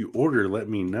like, if you order, let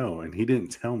me know. And he didn't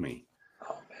tell me.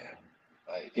 Oh, man.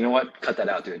 You know what? Cut that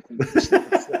out, dude.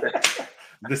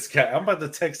 This guy, I'm about to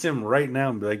text him right now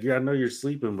and be like, yeah, I know you're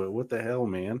sleeping, but what the hell,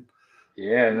 man?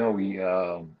 Yeah, no, we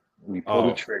pulled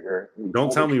the trigger.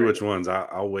 Don't tell me which ones.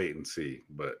 I'll wait and see.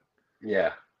 But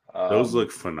yeah. Those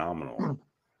look phenomenal.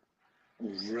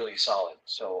 Really solid.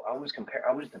 So I was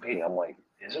debating. I'm like,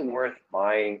 is it worth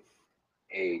buying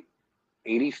a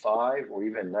 85 or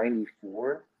even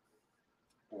 94,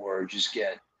 or just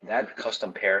get that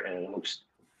custom pair and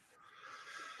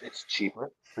it's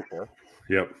cheaper for sure.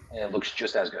 Yep. And it looks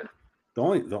just as good.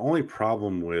 The only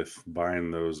problem with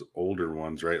buying those older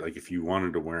ones, right? Like if you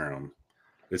wanted to wear them,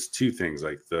 it's two things.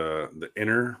 Like the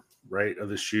inner right of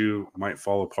the shoe might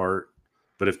fall apart,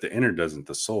 but if the inner doesn't,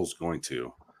 the sole's going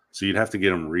to. So you'd have to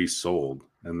get them resold,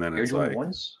 and then it's like,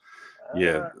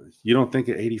 yeah. You don't think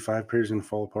an 85 pair is going to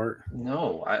fall apart?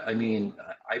 No, I mean,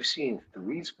 I've seen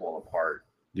 3s fall apart.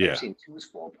 Yeah. I've seen 2s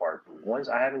fall apart, but ones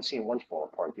I haven't seen ones fall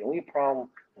apart. The only problem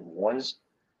with ones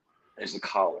is the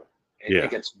collar.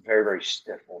 It gets very, very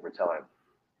stiff over time.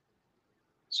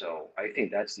 So I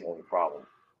think that's the only problem.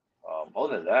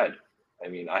 Other than that, I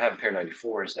mean, I have a pair of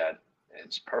 94s that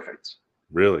it's perfect.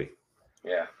 Really?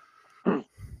 Yeah.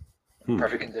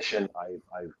 Perfect condition.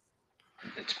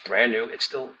 It's brand new.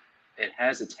 It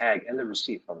has the tag and the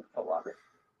receipt from Foot Locker.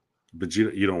 But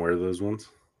you don't wear those ones?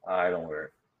 I don't wear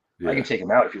it. Yeah. I can take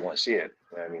them out if you want to see it.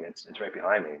 I mean, it's right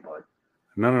behind me, but.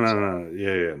 No.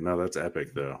 Yeah. No, that's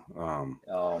epic though.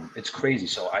 It's crazy.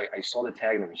 So I saw the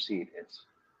tag and the receipt.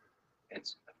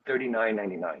 It's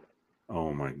 $39.99.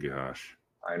 Oh my gosh.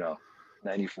 I know.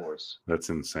 94s. That's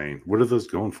insane. What are those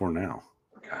going for now?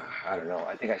 I don't know.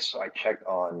 I think I checked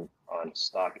on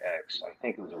StockX. I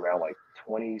think it was around like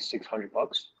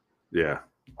 $2,600. Yeah.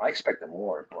 I expected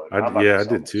more, but I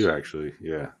did too, actually.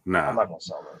 Yeah. Nah. I'm not gonna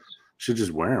sell those. Should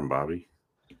just wear them, Bobby.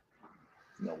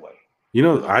 No way. You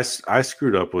know, I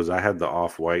screwed up. Was I had the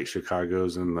off-white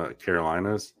Chicago's and the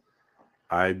Carolinas.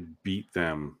 I beat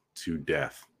them to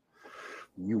death.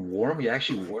 You wore them? You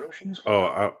actually wore those shoes?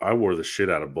 Oh, I wore the shit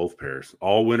out of both pairs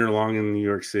all winter long in New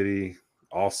York City,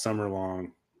 all summer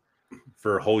long.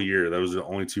 For a whole year, that was the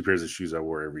only 2 pairs of shoes I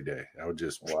wore every day. I would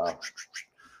just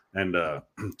and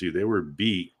dude, they were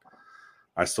beat.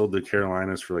 I sold the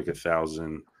Carolinas for like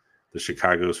 $1,000, the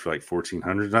Chicago's for like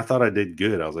 $1,400, and I thought I did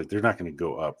good. I was like, they're not going to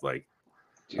go up. Like,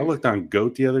 dude, I looked on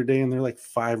GOAT the other day, and they're like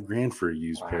 $5,000 for a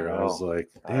used pair. I was like,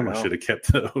 damn, I should have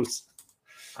kept those.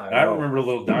 I remember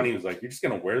little Donnie was like, "You're just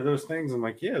going to wear those things?" I'm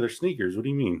like, "Yeah, they're sneakers. What do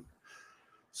you mean?"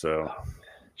 So.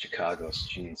 Chicago's,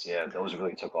 jeans, yeah, those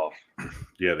really took off.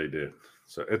 Yeah, they did.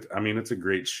 So it's a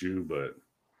great shoe, but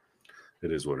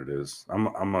it is what it is.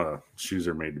 Shoes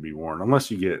are made to be worn, unless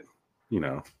you get,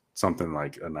 something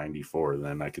like a 94.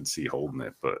 Then I could see holding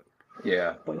it, but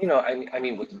yeah. But I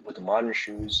mean, with the modern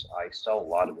shoes, I sell a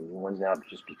lot of the new ones now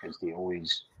just because they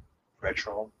always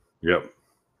retro. Yep.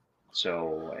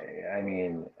 So I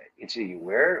mean, it's either you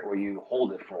wear it or you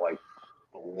hold it for like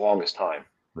the longest time.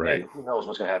 Right. And who knows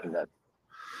what's going to happen then?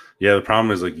 Yeah, the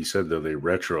problem is, like you said, though, they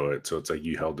retro it, so it's like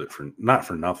you held it for not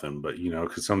for nothing, but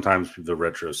because sometimes the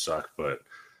retros suck, but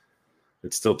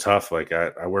it's still tough. Like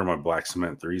I wear my black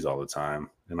cement 3s all the time,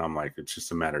 and I'm like, it's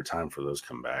just a matter of time for those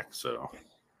come back. So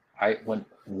When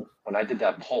I did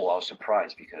that poll, I was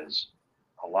surprised because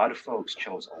a lot of folks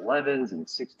chose 11s and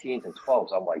 16s and 12s.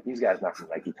 I'm like, these guys not from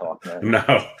Nike Talk, man.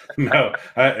 No.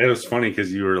 It was funny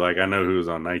because you were like, I know who was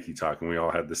on Nike Talk, and we all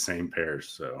had the same pairs.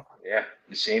 So yeah,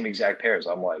 the same exact pairs.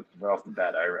 I'm like, right off the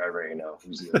bat, I already know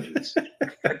who's the OGs.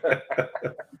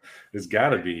 It's got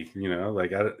to be,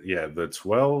 the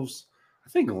 12s. I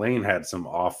think Lane had some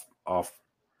off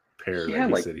pairs. He had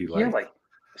like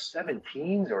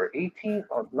 17s or 18s,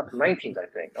 19s, I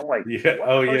think. I'm like, yeah.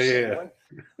 Oh, yeah.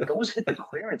 Those hit the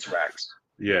clearance racks.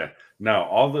 Yeah. No,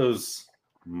 all those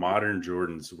modern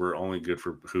Jordans were only good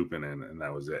for hooping in, and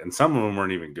that was it. And some of them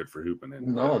weren't even good for hooping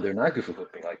in. No, they're not good for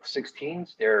hooping. Like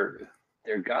 16s, they're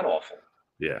god awful.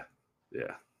 Yeah.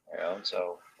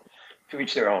 So to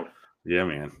each their own. Yeah,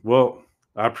 man. Well,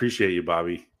 I appreciate you,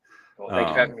 Bobby. Well, thank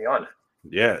you for having me on.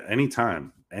 Yeah,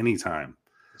 anytime.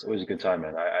 It's always a good time,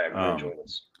 man. I really enjoy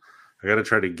this. I got to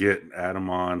try to get Adam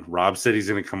on. Rob said he's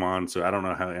going to come on, so I don't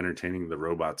know how entertaining the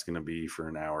robot's going to be for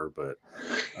an hour, but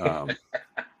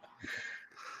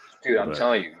dude, I'm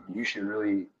telling you, you should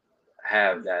really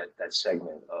have that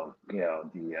segment of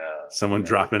someone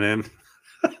dropping in.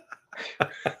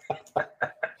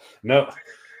 No,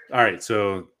 all right,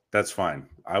 so that's fine.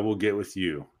 I will get with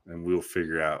you, and we'll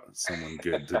figure out someone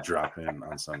good to drop in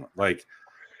on someone like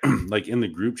in the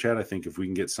group chat. I think if we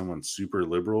can get someone super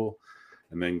liberal.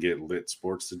 And then get Lit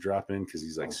Sports to drop in because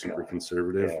he's like super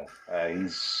conservative. Yeah,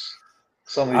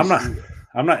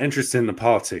 I'm not interested in the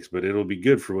politics, but it'll be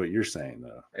good for what you're saying,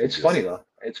 though. It's funny though.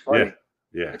 It's funny.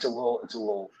 Yeah. It's a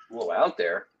little out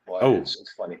there, but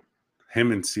it's funny.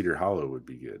 Him and Cedar Hollow would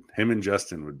be good. Him and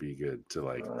Justin would be good to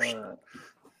like.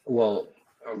 Well,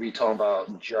 are we talking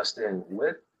about Justin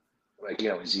Lit? Like,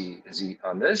 is he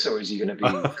on this, or is he going to be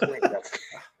clean?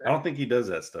 I don't think he does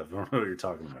that stuff. I don't know what you're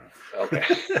talking about. Okay.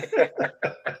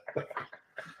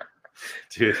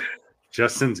 Dude,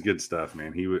 Justin's good stuff,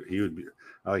 man. He would be.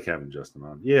 I like having Justin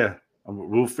on. Yeah,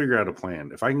 we'll figure out a plan.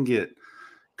 If I can get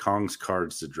Kong's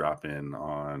cards to drop in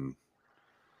on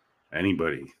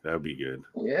anybody, that would be good.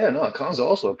 Yeah, no, Kong's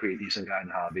also a pretty decent guy in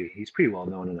the hobby. He's pretty well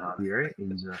known in the hobby, right?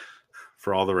 He's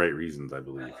for all the right reasons, I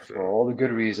believe. So. For all the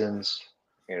good reasons.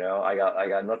 I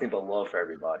got nothing but love for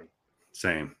everybody.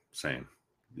 Same.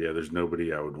 Yeah, there's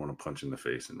nobody I would want to punch in the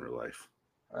face in real life.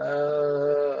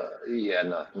 Yeah,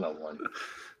 no one.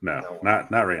 No,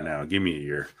 not right now. Give me a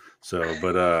year. So,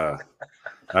 but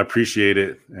I appreciate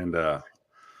it, and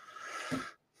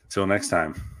until next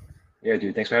time. Yeah,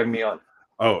 dude. Thanks for having me on.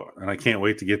 Oh, and I can't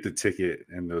wait to get the ticket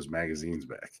and those magazines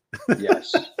back.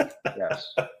 Yes.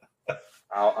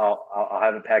 I'll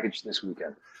have a package this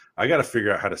weekend. I got to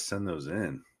figure out how to send those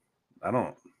in. I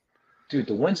don't. Dude,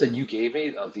 the ones that you gave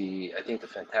me of the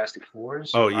Fantastic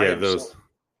Fours. Oh yeah, those.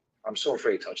 I'm so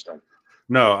afraid to touch them.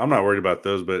 No, I'm not worried about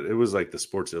those, but it was like the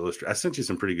Sports Illustrated. I sent you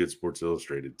some pretty good Sports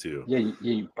Illustrated too.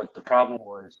 Yeah. But the problem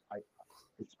was,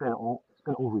 it's been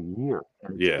over a year,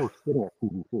 and it's still sitting at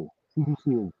CBC.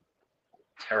 CBC is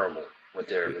terrible with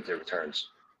their returns.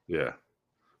 Yeah.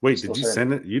 Wait, did you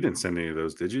send it? You didn't send any of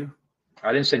those, did you?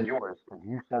 I didn't send yours.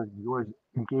 You sent yours.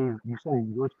 You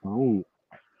sent yours to me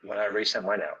when I already sent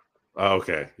mine out. Oh,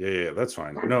 okay. Yeah. That's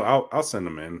fine. No, I'll send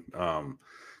them in.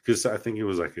 Because I think it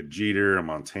was like a Jeter, a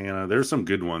Montana. There's some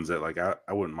good ones that like I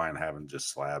wouldn't mind having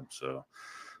just slab. So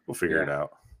we'll figure it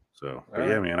out. So, but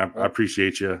yeah, man, I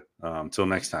appreciate you. Till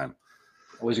next time.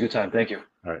 Always a good time. Thank you.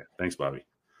 All right. Thanks, Bobby.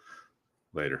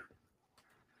 Later.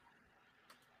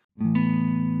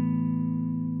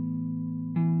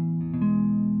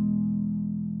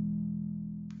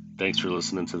 Thanks for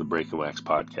listening to the Break and Wax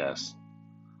podcast.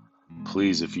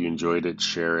 Please, if you enjoyed it,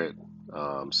 share it.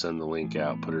 Send the link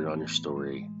out, put it on your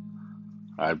story.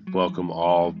 I welcome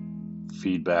all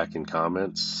feedback and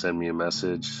comments. Send me a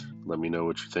message. Let me know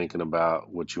what you're thinking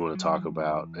about, what you want to talk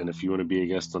about. And if you want to be a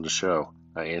guest on the show,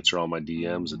 I answer all my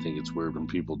DMs. I think it's weird when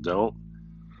people don't.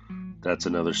 That's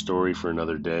another story for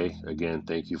another day. Again,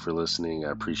 thank you for listening.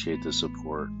 I appreciate the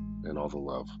support and all the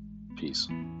love. Peace.